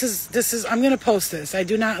this is I'm going to post this. I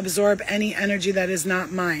do not absorb any energy that is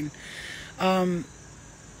not mine.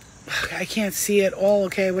 I can't see it all,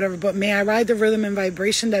 okay, whatever, but may I ride the rhythm and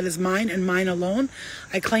vibration that is mine and mine alone.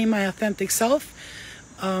 I claim my authentic self.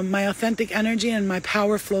 My authentic energy and my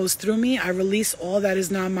power flows through me. I release all that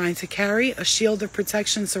is not mine to carry. A shield of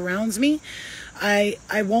protection surrounds me. I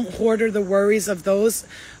won't hoard the worries of those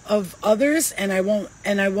of others, and I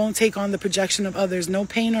won't take on the projection of others. No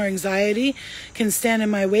pain or anxiety can stand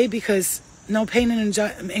in my way, because no pain and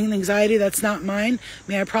anxiety that's not mine.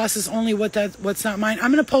 May I process only what's not mine.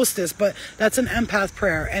 I'm going to post this, but that's an empath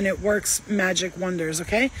prayer, and it works magic wonders,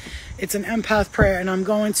 okay? It's an empath prayer, and I'm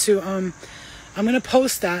going to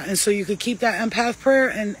post that, and so you could keep that empath prayer,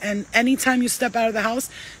 and anytime you step out of the house,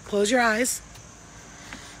 close your eyes,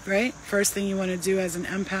 right? First thing you want to do as an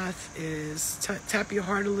empath is tap your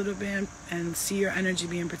heart a little bit and see your energy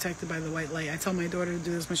being protected by the white light. I tell my daughter to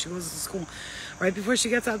do this when she goes to school. Right before she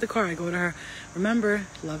gets out the car, I go to her, remember,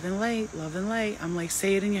 love and light, love and light. I'm like,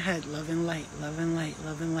 say it in your head, love and light, love and light,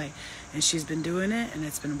 love and light. And she's been doing it, and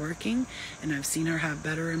it's been working, and I've seen her have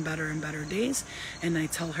better and better and better days. And I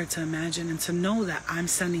tell her to imagine and to know that I'm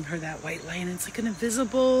sending her that white light, and it's like an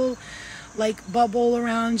invisible bubble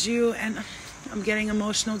around you. And I'm getting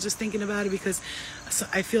emotional just thinking about it, because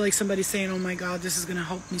I feel like somebody's saying, oh my God, this is going to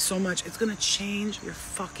help me so much. It's going to change your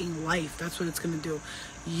fucking life. That's what it's going to do.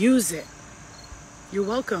 Use it. You're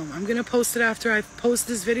welcome. I'm going to post it after I post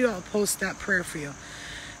this video. I'll post that prayer for you.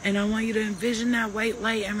 And I want you to envision that white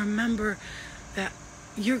light, and remember that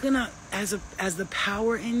you're going to, as the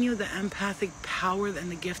power in you, the empathic power and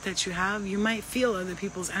the gift that you have, you might feel other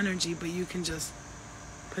people's energy, but you can just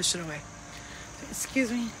push it away.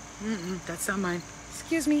 Excuse me. That's not mine.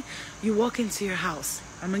 Excuse me. You walk into your house.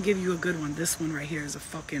 I'm going to give you a good one. This one right here is a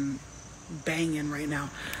fucking banging right now.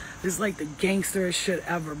 It's like the gangsterest shit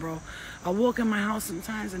ever, bro. I walk in my house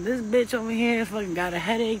sometimes and this bitch over here fucking got a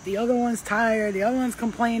headache. The other one's tired. The other one's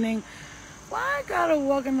complaining. Why I gotta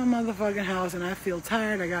walk in my motherfucking house and I feel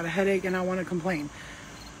tired, I got a headache, and I want to complain?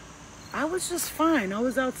 I was just fine. I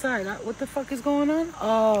was outside. What the fuck is going on?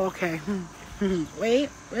 Oh, okay. Wait.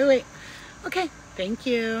 Okay. Thank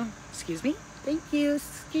you. Excuse me. Thank you.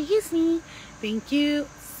 Excuse me. Thank you.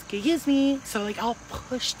 Excuse me. So, like, I'll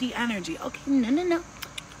push the energy. Okay. No. No,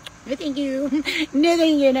 thank you. No,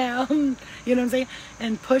 thank you now. You know what I'm saying?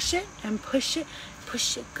 And push it.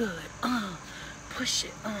 Push it good. Push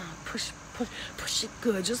it. Push it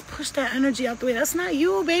good. Just push that energy out the way. That's not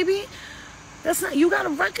you, baby. That's not, you gotta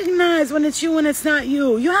recognize when it's you and it's not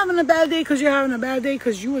you. You having a bad day because you're having a bad day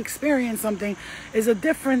because you experienced something is a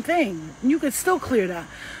different thing. You could still clear that.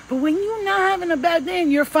 But when you're not having a bad day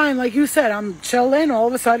and you're fine, like you said, I'm chilling, all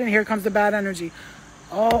of a sudden here comes the bad energy.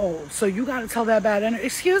 Oh, so you gotta tell that bad energy,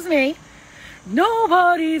 excuse me,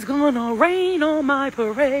 nobody's gonna rain on my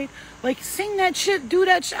parade. Like, sing that shit, do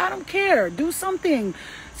that shit, I don't care. Do something.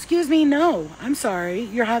 Excuse me, no, I'm sorry.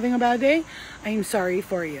 You're having a bad day? I am sorry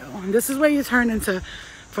for you. And this is where you turn into,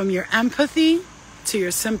 from your empathy to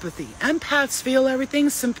your sympathy. Empaths feel everything.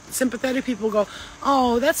 Sympathetic people go,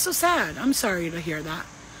 oh, that's so sad. I'm sorry to hear that.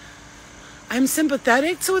 I'm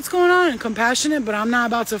sympathetic to what's going on and compassionate, but I'm not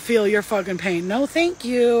about to feel your fucking pain. No, thank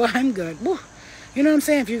you. I'm good. Woo. You know what I'm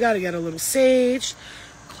saying? If you got to get a little sage,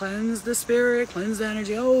 cleanse the spirit, cleanse the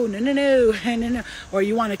energy. Oh, no. Or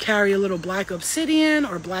you want to carry a little black obsidian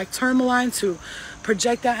or black tourmaline to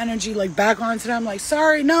project that energy like back onto them. Like,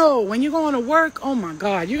 sorry, no. When you're going to work, oh my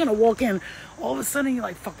God, you're going to walk in. All of a sudden, you're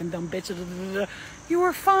like, fucking dumb bitch. You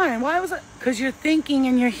were fine. Why was it? Because you're thinking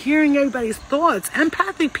and you're hearing everybody's thoughts.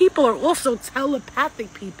 Empathic people are also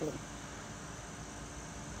telepathic people.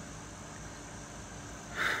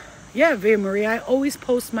 Yeah, Via Marie, I always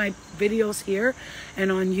post my videos here and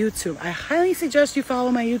on YouTube. I highly suggest you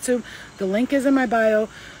follow my YouTube. The link is in my bio,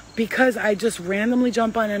 because I just randomly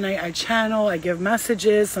jump on and I channel, I give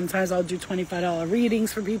messages. Sometimes I'll do $25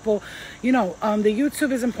 readings for people. You know, the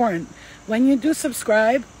YouTube is important. When you do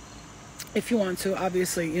subscribe, if you want to,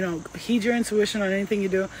 obviously, you know, heed your intuition on anything you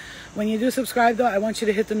do. When you do subscribe, though, I want you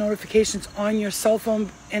to hit the notifications on your cell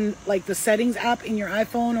phone in like the settings app in your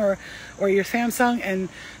iPhone or your Samsung, and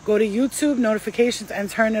go to YouTube notifications and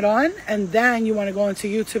turn it on. And then you want to go into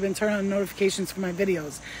YouTube and turn on notifications for my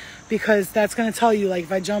videos, because that's going to tell you, like,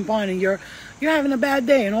 if I jump on and you're having a bad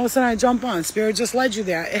day and all of a sudden I jump on, Spirit just led you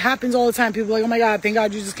there. It happens all the time. People are like, oh my God, thank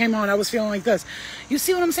God you just came on. I was feeling like this. You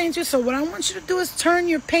see what I'm saying to you? So what I want you to do is turn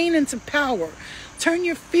your pain into power. Turn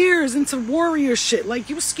your fears into warrior shit. Like,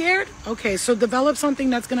 you scared? Okay, so develop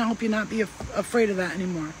something that's going to help you not be afraid of that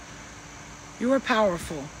anymore. You are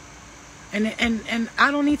powerful. And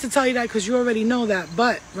I don't need to tell you that because you already know that.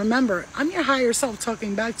 But remember, I'm your higher self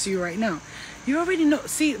talking back to you right now. You already know.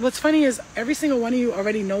 See, what's funny is every single one of you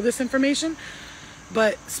already know this information,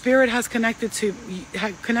 but Spirit has connected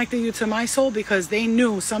you to my soul because they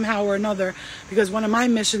knew somehow or another, because one of my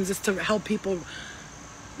missions is to help people.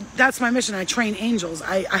 That's my mission. I train angels.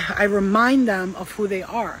 I remind them of who they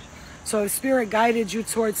are. So if Spirit guided you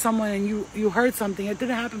towards someone and you heard something, it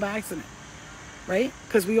didn't happen by accident, right?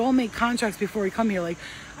 Because we all make contracts before we come here. Like,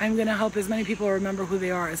 I'm going to help as many people remember who they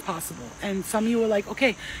are as possible. And some of you were like,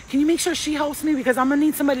 okay, can you make sure she helps me? Because I'm going to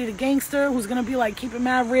need somebody to gangster who's going to be like, keep it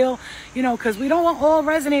mad real. You know, because we don't all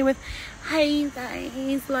resonate with, hi, you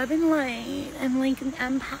guys, love and light, and Lincoln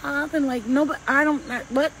Empath. And like, no, but I don't,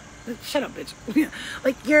 what? Shut up, bitch.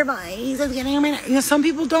 Like, your voice is getting on my neck. You know, some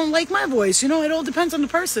people don't like my voice. You know, it all depends on the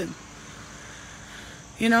person.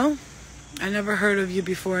 You know? I never heard of you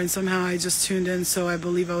before, and somehow I just tuned in, so I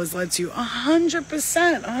believe I was led to you.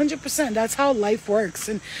 100%. That's how life works.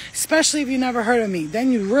 And especially if you never heard of me,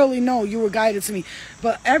 then you really know you were guided to me.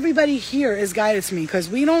 But everybody here is guided to me, because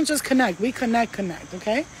we don't just connect. We connect,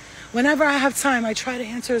 okay? Whenever I have time, I try to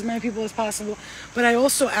answer as many people as possible. But I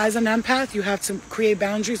also, as an empath, you have to create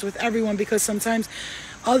boundaries with everyone, because sometimes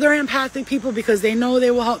other empathic people, because they know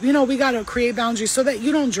they will help, you know, we got to create boundaries so that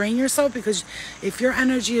you don't drain yourself, because if your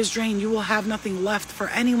energy is drained, you will have nothing left for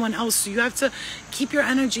anyone else. So you have to keep your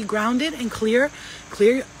energy grounded and clear.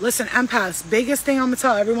 Listen, empaths, biggest thing I'm going to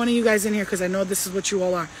tell every one of you guys in here, because I know this is what you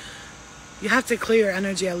all are. You have to clear your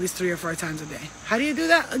energy at least 3 or 4 times a day. How do you do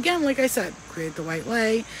that? Again, like I said, create the white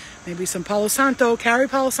lay, maybe some Palo Santo, carry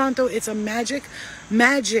Palo Santo. It's a magic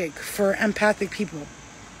for empathic people.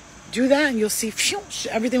 Do that and you'll see,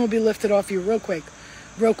 everything will be lifted off you real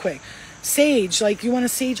quick. Sage, like, you want to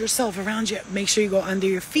sage yourself around you. Make sure you go under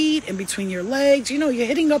your feet, in between your legs. You know, you're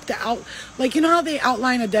hitting up like, you know how they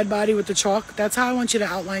outline a dead body with the chalk? That's how I want you to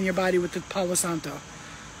outline your body with the Palo Santo.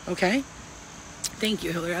 Okay? Thank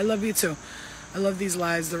you, Hillary. I love you too. I love these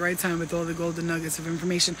lives, the right time with all the golden nuggets of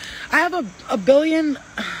information. I have a billion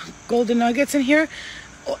golden nuggets in here.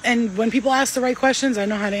 And when people ask the right questions, I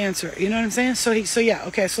know how to answer it. You know what I'm saying? So yeah.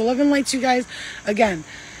 Okay. So love and light to you guys. Again,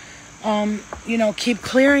 keep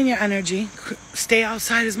clearing your energy. Stay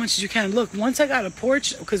outside as much as you can. Look, once I got a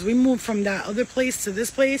porch, because we moved from that other place to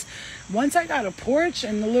this place. Once I got a porch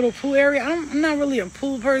and the little pool area, I'm not really a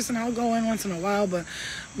pool person. I'll go in once in a while, but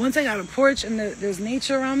once I got a porch and there's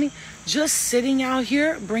nature around me, just sitting out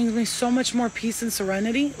here brings me so much more peace and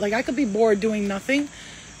serenity. Like, I could be bored doing nothing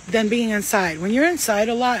than being inside. When you're inside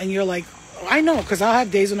a lot and you're like, I know, because I'll have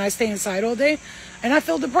days when I stay inside all day and I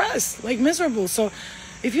feel depressed, like miserable. So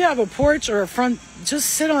if you have a porch or a front, just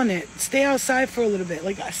sit on it. Stay outside for a little bit.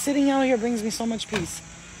 Like, sitting out here brings me so much peace.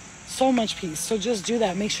 So much peace. So just do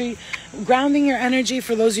that. Make sure you grounding your energy.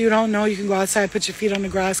 For those of you who don't know, you can go outside, put your feet on the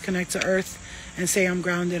grass, connect to earth, and say, I'm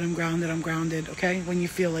grounded, I'm grounded, I'm grounded. Okay? When you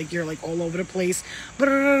feel like you're like all over the place.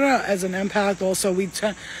 As an empath also, we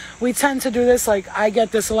tend to do this. Like, I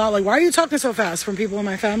get this a lot. Like, why are you talking so fast, from people in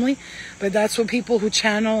my family? But that's what people who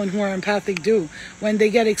channel and who are empathic do. When they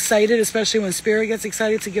get excited, especially when spirit gets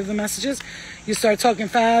excited to give the messages, you start talking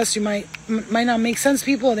fast. You might not make sense to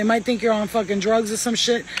people. They might think you're on fucking drugs or some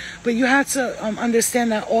shit. But you have to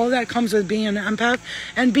understand that all that comes with being an empath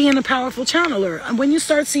and being a powerful channeler. And when you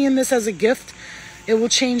start seeing this as a gift, it will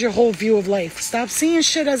change your whole view of life. Stop seeing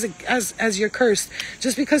shit as you're cursed.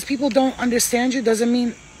 Just because people don't understand you doesn't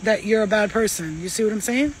mean that you're a bad person. You see what I'm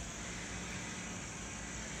saying?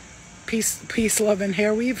 Peace, love, and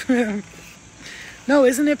hair weave. No,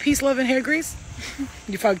 isn't it peace, love, and hair grease?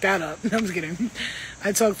 You fucked that up. I'm just kidding.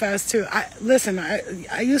 I talk fast too.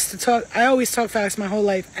 I used to talk. I always talk fast my whole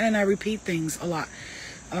life, and I repeat things a lot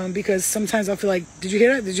because sometimes I feel like, did you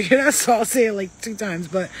hear that? Did you hear that? So I'll say it like 2 times.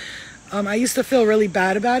 But I used to feel really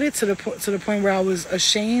bad about it to the point where I was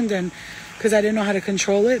ashamed, and because I didn't know how to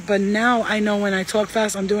control it. But now I know when I talk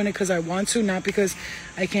fast, I'm doing it because I want to, not because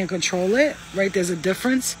I can't control it. Right? There's a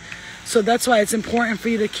difference. So that's why it's important for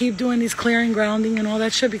you to keep doing these clearing, grounding, and all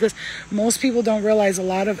that shit, because most people don't realize a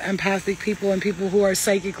lot of empathic people and people who are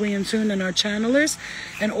psychically in tune and are channelers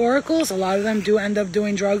and oracles, a lot of them do end up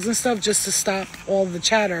doing drugs and stuff just to stop all the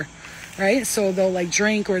chatter, right? So they'll like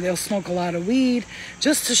drink or they'll smoke a lot of weed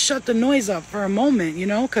just to shut the noise up for a moment,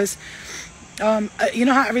 because you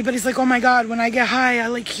know how everybody's like, oh my God, when I get high, I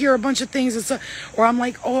like hear a bunch of things. Or I'm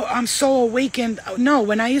like, oh, I'm so awakened. No,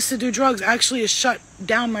 when I used to do drugs, actually it shut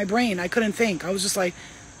down my brain. I couldn't think. I was just like,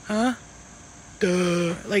 huh?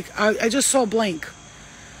 Duh. Like, I just saw blank.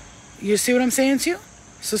 You see what I'm saying to you?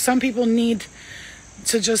 So some people need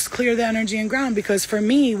to just clear the energy and ground, because for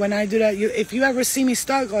me, when I do that, if you ever see me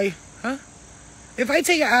stuck, like, huh? If I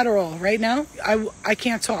take an Adderall right now, I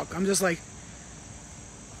can't talk. I'm just like,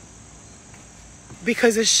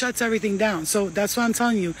 because it shuts everything down. So that's what I'm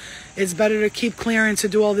telling you. It's better to keep clearing, to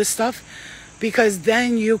do all this stuff, because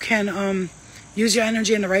then you can use your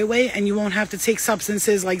energy in the right way, and you won't have to take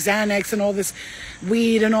substances like Xanax and all this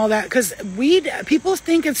weed and all that. Because weed, people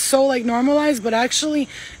think it's so like normalized, but actually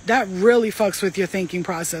that really fucks with your thinking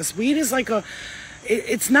process. Weed is like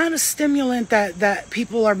it's not a stimulant that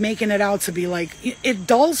people are making it out to be. Like, it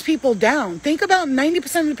dulls people down. Think about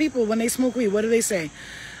 90% of the people when they smoke weed, what do they say?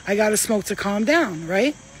 I gotta smoke to calm down,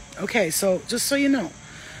 right? Okay, so just so you know,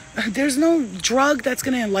 there's no drug that's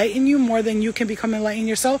gonna enlighten you more than you can become enlightened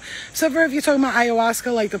yourself. Except for if you're talking about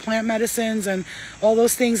ayahuasca, like the plant medicines and all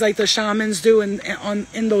those things like the shamans do in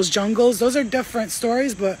those jungles. Those are different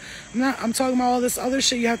stories, but I'm talking about all this other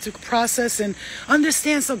shit you have to process and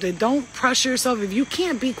understand something. Don't pressure yourself. If you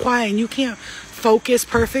can't be quiet and you can't focus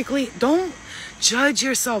perfectly, don't judge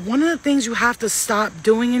yourself. One of the things you have to stop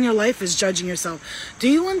doing in your life is judging yourself. Do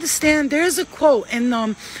you understand? There's a quote in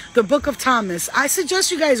the Book of Thomas. I suggest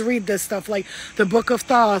you guys read this stuff, like the Book of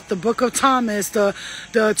Thoth, the Book of Thomas, the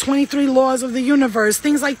 23 Laws of the Universe,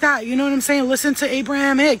 things like that. You know what I'm saying? Listen to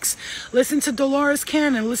Abraham Hicks. Listen to Dolores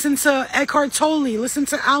Cannon. Listen to Eckhart Tolle. Listen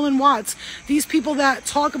to Alan Watts. These people that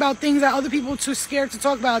talk about things that other people are too scared to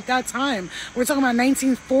talk about at that time. We're talking about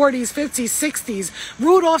 1940s, 50s, 60s.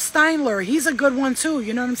 Rudolf Steiner. He's a good one too,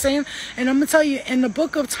 you know what I'm saying? And I'm gonna tell you, in the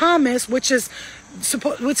Book of Thomas, which is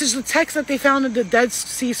the text that they found in the Dead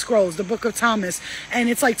Sea Scrolls, the Book of Thomas, and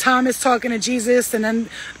it's like Thomas talking to Jesus, and then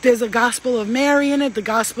there's a Gospel of Mary in it, the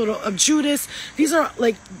Gospel of Judas. These are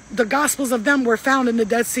like the Gospels of them were found in the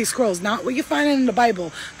Dead Sea Scrolls, not what you find in the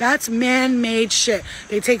Bible. That's man-made shit.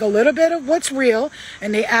 They take a little bit of what's real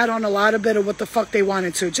and they add on a lot of bit of what the fuck they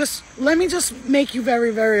wanted to. Just let me just make you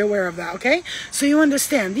very, very aware of that, okay? So you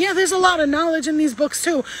understand. Yeah, there's a lot of knowledge in these books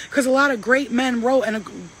too, because a lot of great men wrote, and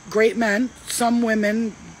great men, some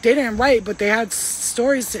women, they didn't write, but they had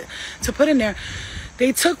stories to put in there.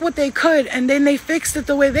 They took what they could and then they fixed it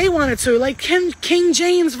the way they wanted to, like King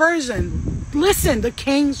James Version. Listen, the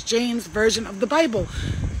King James Version of the Bible.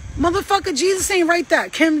 Motherfucker, Jesus ain't write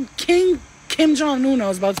that. Kim Jong-un, I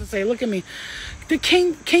was about to say, look at me. The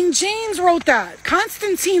King James wrote that.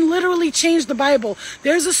 Constantine literally changed the Bible.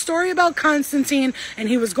 There's a story about Constantine, and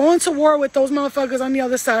he was going to war with those motherfuckers on the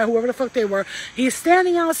other side, whoever the fuck they were. He's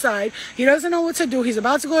standing outside. He doesn't know what to do. He's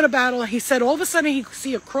about to go to battle. He said all of a sudden he could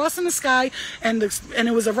see a cross in the sky, and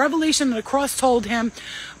it was a revelation, and the cross told him,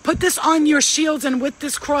 put this on your shields, and with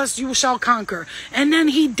this cross you shall conquer. And then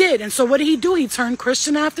he did. And so what did he do? He turned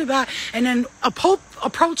Christian after that. And then a pope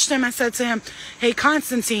approached him and said to him, hey,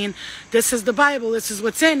 Constantine, this is the Bible. This is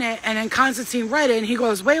what's in it. And then Constantine read it, and he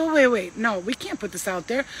goes, wait. No, we can't put this out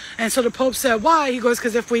there. And so the pope said, why? He goes,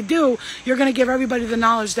 because if we do, you're going to give everybody the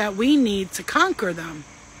knowledge that we need to conquer them.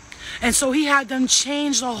 And so he had them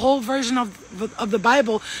change the whole version of the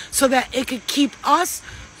Bible so that it could keep us,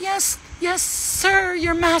 yes, sir,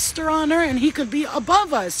 your master honor, and he could be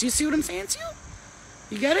above us. You see what I'm saying to you?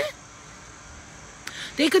 You get it?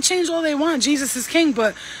 They could change all they want. Jesus is king,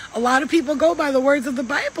 but a lot of people go by the words of the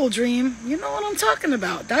Bible, Dream. You know what I'm talking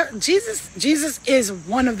about. That Jesus is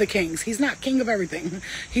one of the kings. He's not king of everything.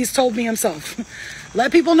 He's told me himself.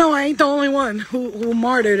 Let people know I ain't the only one who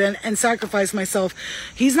martyred and sacrificed myself.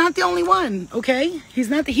 He's not the only one, okay?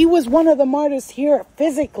 He was one of the martyrs here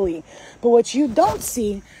physically. But what you don't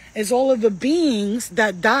see is all of the beings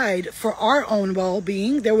that died for our own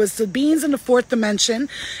well-being. There was the beings in the fourth dimension,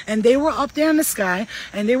 and they were up there in the sky,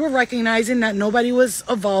 and they were recognizing that nobody was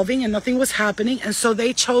evolving and nothing was happening, and so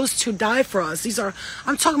they chose to die for us.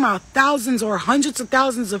 I'm talking about thousands or hundreds of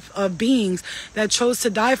thousands of beings that chose to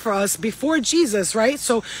die for us before Jesus, right?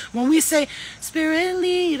 So when we say, Spirit,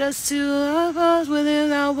 lead us to our paths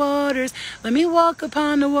within our waters, let me walk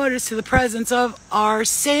upon the waters to the presence of our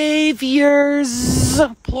Saviors,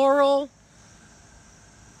 plural.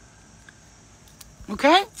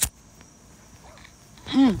 Okay?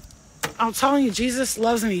 I'm telling you, Jesus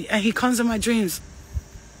loves me, and he comes in my dreams.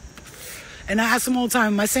 And I ask him all the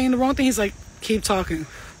time, am I saying the wrong thing? He's like, keep talking.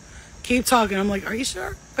 Keep talking. I'm like, are you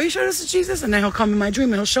sure? Are you sure this is Jesus? And then he'll come in my dream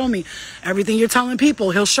and he'll show me everything you're telling people.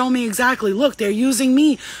 He'll show me exactly, look, they're using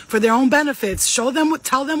me for their own benefits. Tell them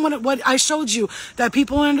what I showed you, that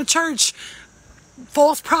people in the church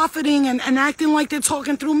false profiting and acting like they're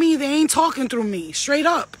talking through me. They ain't talking through me. Straight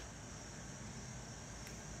up.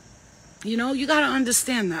 You know, you gotta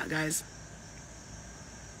understand that, guys.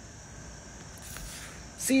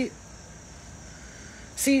 See,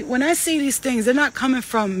 when I say these things, they're not coming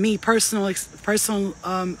from me, personal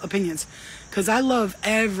opinions. Because I love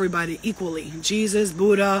everybody equally. Jesus,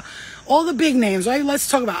 Buddha, all the big names, right? Let's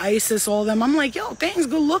talk about ISIS, all of them. I'm like, yo, thanks,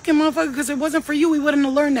 good looking, motherfucker. Because if it wasn't for you, we wouldn't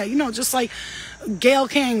have learned that. You know, just like Gayle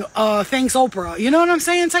King, thanks Oprah. You know what I'm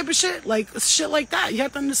saying? Type of shit. Like, shit like that. You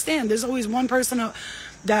have to understand. There's always one person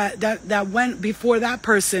that went before that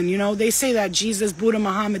person. You know, they say that Jesus, Buddha,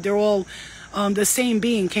 Muhammad, they're all the same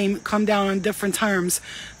being come down on different terms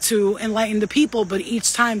to enlighten the people, but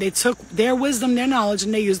each time they took their wisdom, their knowledge,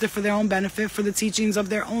 and they used it for their own benefit, for the teachings of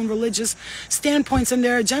their own religious standpoints and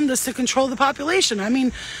their agendas to control the population. I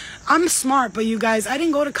mean, I'm smart, but you guys, I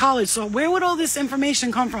didn't go to college, so where would all this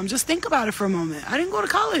information come from? Just think about it for a moment. I didn't go to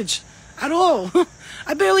college at all.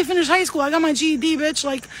 I barely finished high school. I got my GED, bitch.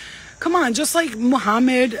 Like, come on, just like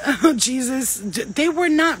Muhammad, Jesus, they were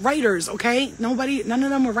not writers, okay? None of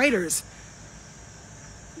them were writers.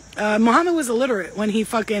 Muhammad was illiterate when he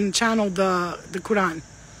fucking channeled the Quran.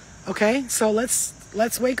 Okay? So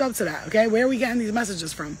let's wake up to that, okay? Where are we getting these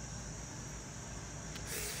messages from?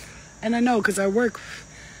 And I know because I work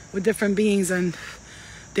with different beings and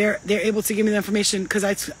they're able to give me the information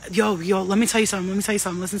because yo, let me tell you something.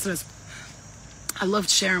 Listen to this. I love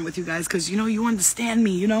sharing with you guys because, you know, you understand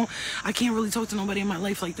me, you know. I can't really talk to nobody in my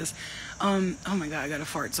life like this. Oh my God, I got to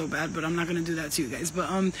fart so bad, but I'm not going to do that to you guys. But,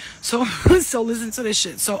 so listen to this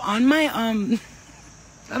shit. So on my, I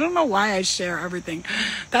don't know why I share everything.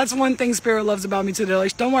 That's one thing Spirit loves about me too. They're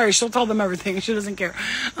like, don't worry, she'll tell them everything. She doesn't care.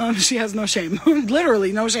 She has no shame.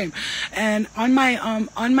 Literally no shame. And on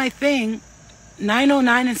my thing,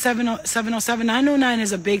 909 and 707. 909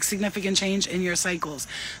 is a big significant change in your cycles.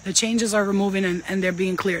 The changes are removing and they're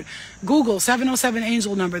being cleared. Google 707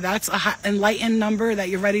 angel number. That's a enlightened number that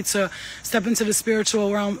you're ready to step into the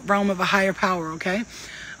spiritual realm of a higher power, okay?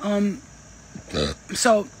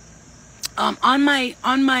 On my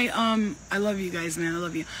I love you guys, man. I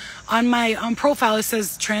love you. On my profile, it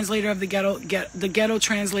says translator of the ghetto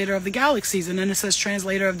translator of the galaxies, and then it says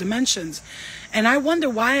translator of dimensions. And I wonder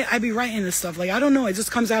why I be writing this stuff. Like, I don't know. It just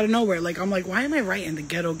comes out of nowhere. Like, I'm like, why am I writing the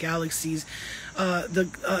ghetto galaxies?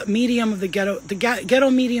 The medium of the ghetto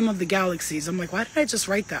medium of the galaxies. I'm like, why did I just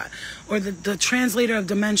write that? Or the translator of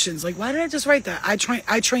dimensions. Like, why did I just write that? I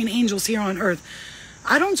train angels here on earth.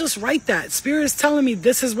 I don't just write that. Spirit is telling me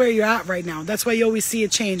this is where you're at right now. That's why you always see a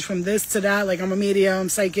change from this to that. Like, I'm a medium,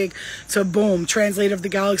 psychic, to boom, translator of the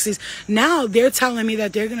galaxies. Now they're telling me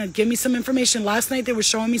that they're going to give me some information. Last night they were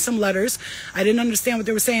showing me some letters. I didn't understand what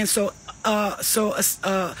they were saying.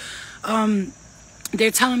 They're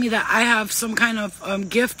telling me that I have some kind of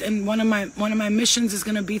gift, and one of my missions is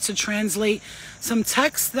going to be to translate some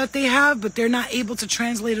text that they have, but they're not able to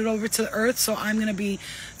translate it over to Earth. So I'm going to be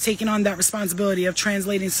taking on that responsibility of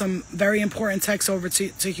translating some very important text over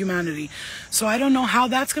to humanity. So I don't know how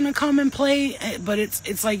that's going to come and play, but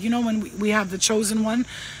it's like, you know, when we have the chosen one.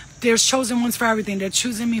 There's chosen ones for everything. They're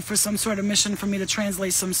choosing me for some sort of mission for me to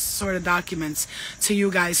translate some sort of documents to you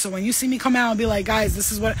guys. So when you see me come out and be like, guys, this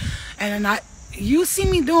is what, and you see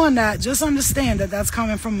me doing that, just understand that that's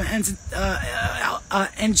coming from an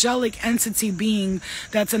angelic entity being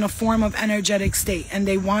that's in a form of energetic state, and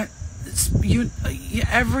they want you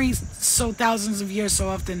every so thousands of years, so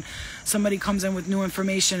often somebody comes in with new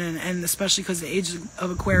information, and especially because the age of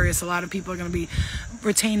Aquarius, a lot of people are going to be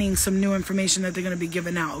retaining some new information that they're going to be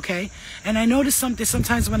giving out. Okay. And I notice something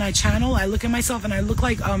sometimes when I channel, I look at myself and I look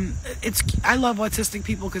like I love autistic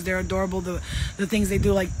people because they're adorable, the things they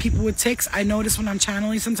do. Like people with tics, I notice when I'm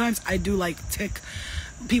channeling sometimes I do like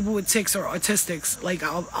people with tics or autistics. Like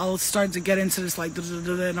I'll start to get into this like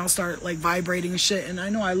and I'll start like vibrating and shit, and I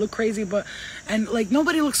know I look crazy, but and like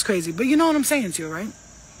nobody looks crazy, but you know what I'm saying to you, right?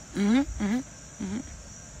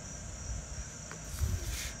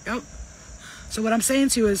 Yep. So what I'm saying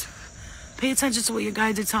to you is, pay attention to what your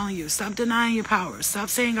guides are telling you. Stop denying your powers. Stop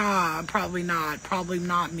saying, probably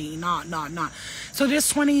not me, not. So there's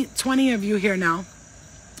 20 of you here now.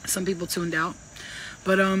 Some people tuned out,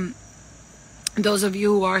 but those of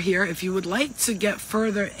you who are here, if you would like to get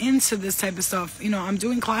further into this type of stuff, you know, I'm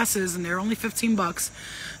doing classes and they're only $15.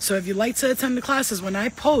 So if you'd like to attend the classes, when I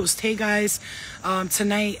post, hey guys,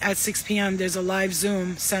 tonight at 6 p.m. there's a live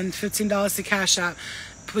Zoom, send $15 to Cash App,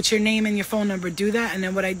 put your name and your phone number, do that. And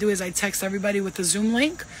then what I do is I text everybody with the Zoom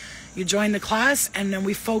link. You join the class, and then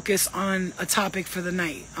we focus on a topic for the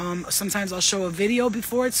night. Sometimes I'll show a video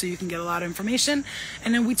before it so you can get a lot of information,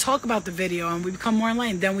 and then we talk about the video and we become more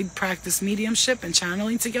enlightened. Then we practice mediumship and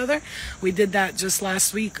channeling together. We did that just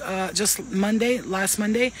last week, last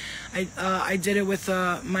Monday. I did it with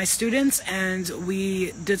my students, and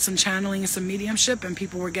we did some channeling and some mediumship, and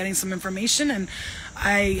people were getting some information, and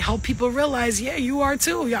I help people realize, yeah, you are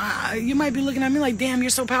too. You might be looking at me like, damn, you're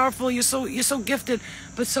so powerful, you're so gifted,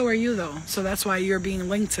 but so are you though. So that's why you're being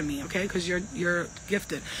linked to me, okay? Because you're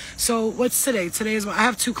gifted. So what's today? Today is, I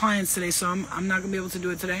have 2 clients today, so I'm not gonna be able to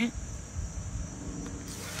do it today.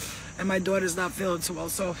 And my daughter's not feeling too well,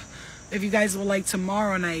 so if you guys would like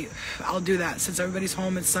tomorrow night, I'll do that. Since everybody's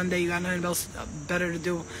home, it's Sunday, you got nothing else better to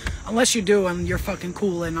do, unless you do and you're fucking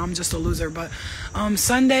cool and I'm just a loser. But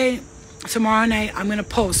Sunday, tomorrow night, I'm gonna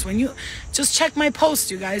post. When you just check my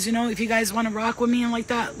post, you guys, you know, if you guys want to rock with me and like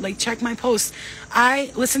that, like check my post.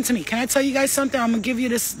 Listen to me, can I tell you guys something? I'm gonna give you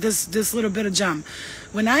this little bit of gem.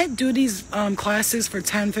 When I do these classes for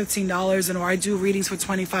 $10-15 or I do readings for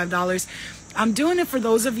 $25, I'm doing it for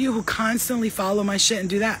those of you who constantly follow my shit and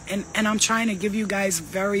do that, and I'm trying to give you guys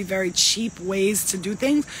very, very cheap ways to do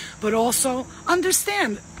things, but also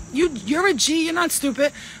understand, you're a G, you're not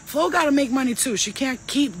stupid. Flo gotta make money too. She can't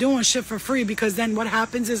keep doing shit for free, because then what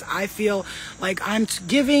happens is I feel like I'm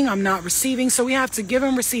giving, I'm not receiving. So we have to give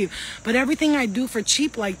and receive. But everything I do for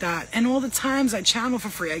cheap like that, and all the times I channel for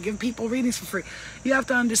free, I give people readings for free, you have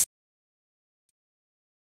to understand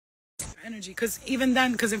energy. Because even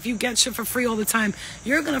then, because if you get shit for free all the time,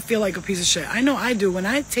 you're gonna feel like a piece of shit. I know I do. When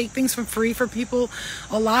I take things for free for people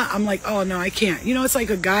a lot, I'm like, oh no, I can't. You know, it's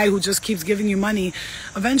like a guy who just keeps giving you money.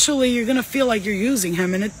 Eventually you're gonna feel like you're using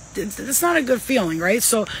him, and it's not a good feeling, right?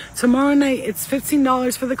 So tomorrow night it's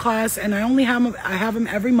 $15 for the class, and I have them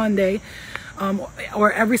every Monday.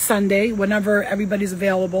 or every Sunday, whenever everybody's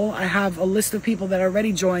available. I have a list of people that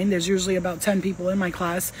already joined. There's usually about 10 people in my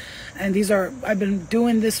class. And I've been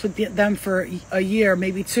doing this with them for a year,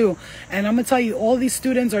 maybe 2. And I'm going to tell you, all these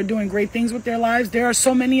students are doing great things with their lives. There are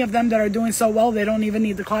so many of them that are doing so well, they don't even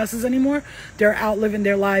need the classes anymore. They're out living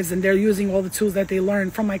their lives, and they're using all the tools that they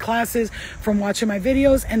learned from my classes, from watching my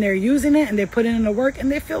videos, and they're using it, and they're putting in the work,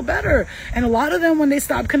 and they feel better. And a lot of them, when they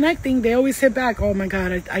stop connecting, they always hit back, oh my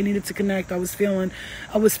God, I needed to connect. I was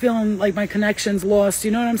feeling like my connection's lost.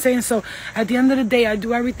 You know what I'm saying? So at the end of the day, I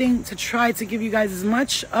do everything to try to give you guys as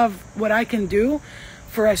much of what I can do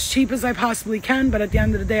for as cheap as I possibly can. But at the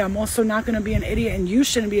end of the day, I'm also not going to be an idiot, and you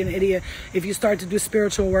shouldn't be an idiot if you start to do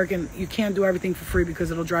spiritual work and you can't do everything for free,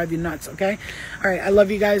 because it'll drive you nuts. Okay? All right. I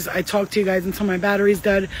love you guys. I talk to you guys until my battery's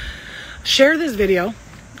dead. Share this video,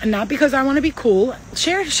 and not because I want to be cool.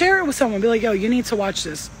 Share it with someone. Be like, yo, you need to watch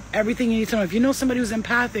this. Everything you need to know. If you know somebody who's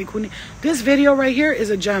empathic, this video right here is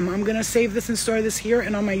a gem. I'm going to save this and store this here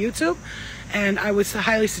and on my YouTube. And I would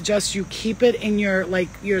highly suggest you keep it in your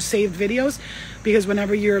saved videos, because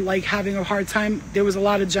whenever you're like having a hard time, there was a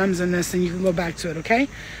lot of gems in this, and you can go back to it. Okay?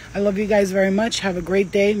 I love you guys very much. Have a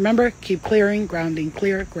great day. Remember, keep clearing, grounding,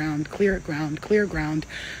 clear ground, clear ground, clear ground.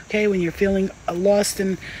 Okay? When you're feeling lost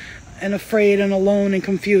and afraid and alone and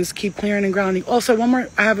confused, keep clearing and grounding. Also, one more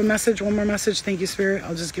more message. Thank you, Spirit.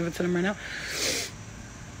 I'll just give it to them right now.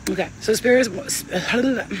 Okay, so Spirit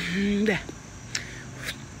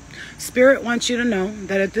wants you to know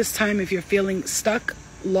that at this time, if you're feeling stuck,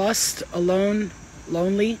 lost, alone,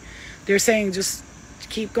 lonely, they're saying just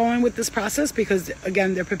keep going with this process, because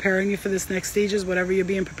again, they're preparing you for this next stages. Whatever you're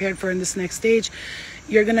being prepared for in this next stage,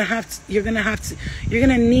 you're gonna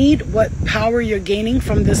need what power you're gaining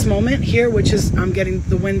from this moment here, which is, I'm getting,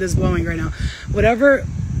 the wind is blowing right now. Whatever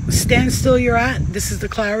standstill you're at, this is the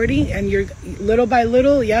clarity, and you're little by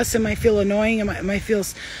little. Yes, it might feel annoying, it might feel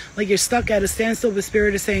like you're stuck at a standstill, but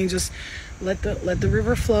Spirit is saying just let the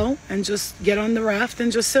river flow, and just get on the raft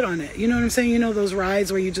and just sit on it. You know what I'm saying? You know those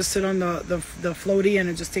rides where you just sit on the floaty and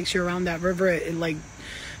it just takes you around that river. It like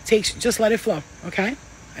just let it flow. Okay?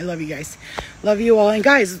 I love you guys. Love you all. And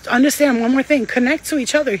guys, understand one more thing. Connect to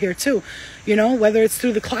each other here too. You know, whether it's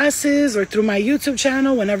through the classes or through my YouTube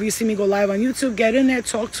channel. Whenever you see me go live on YouTube, get in there,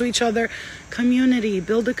 talk to each other. Community.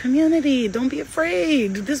 Build a community. Don't be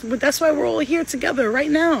afraid. That's why we're all here together right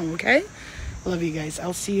now. Okay? Love you guys.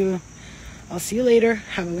 I'll see you later.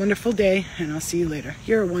 Have a wonderful day, and I'll see you later.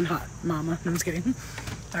 You're one hot mama. No, I'm just kidding.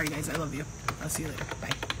 All right, guys. I love you. I'll see you later.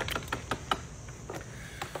 Bye.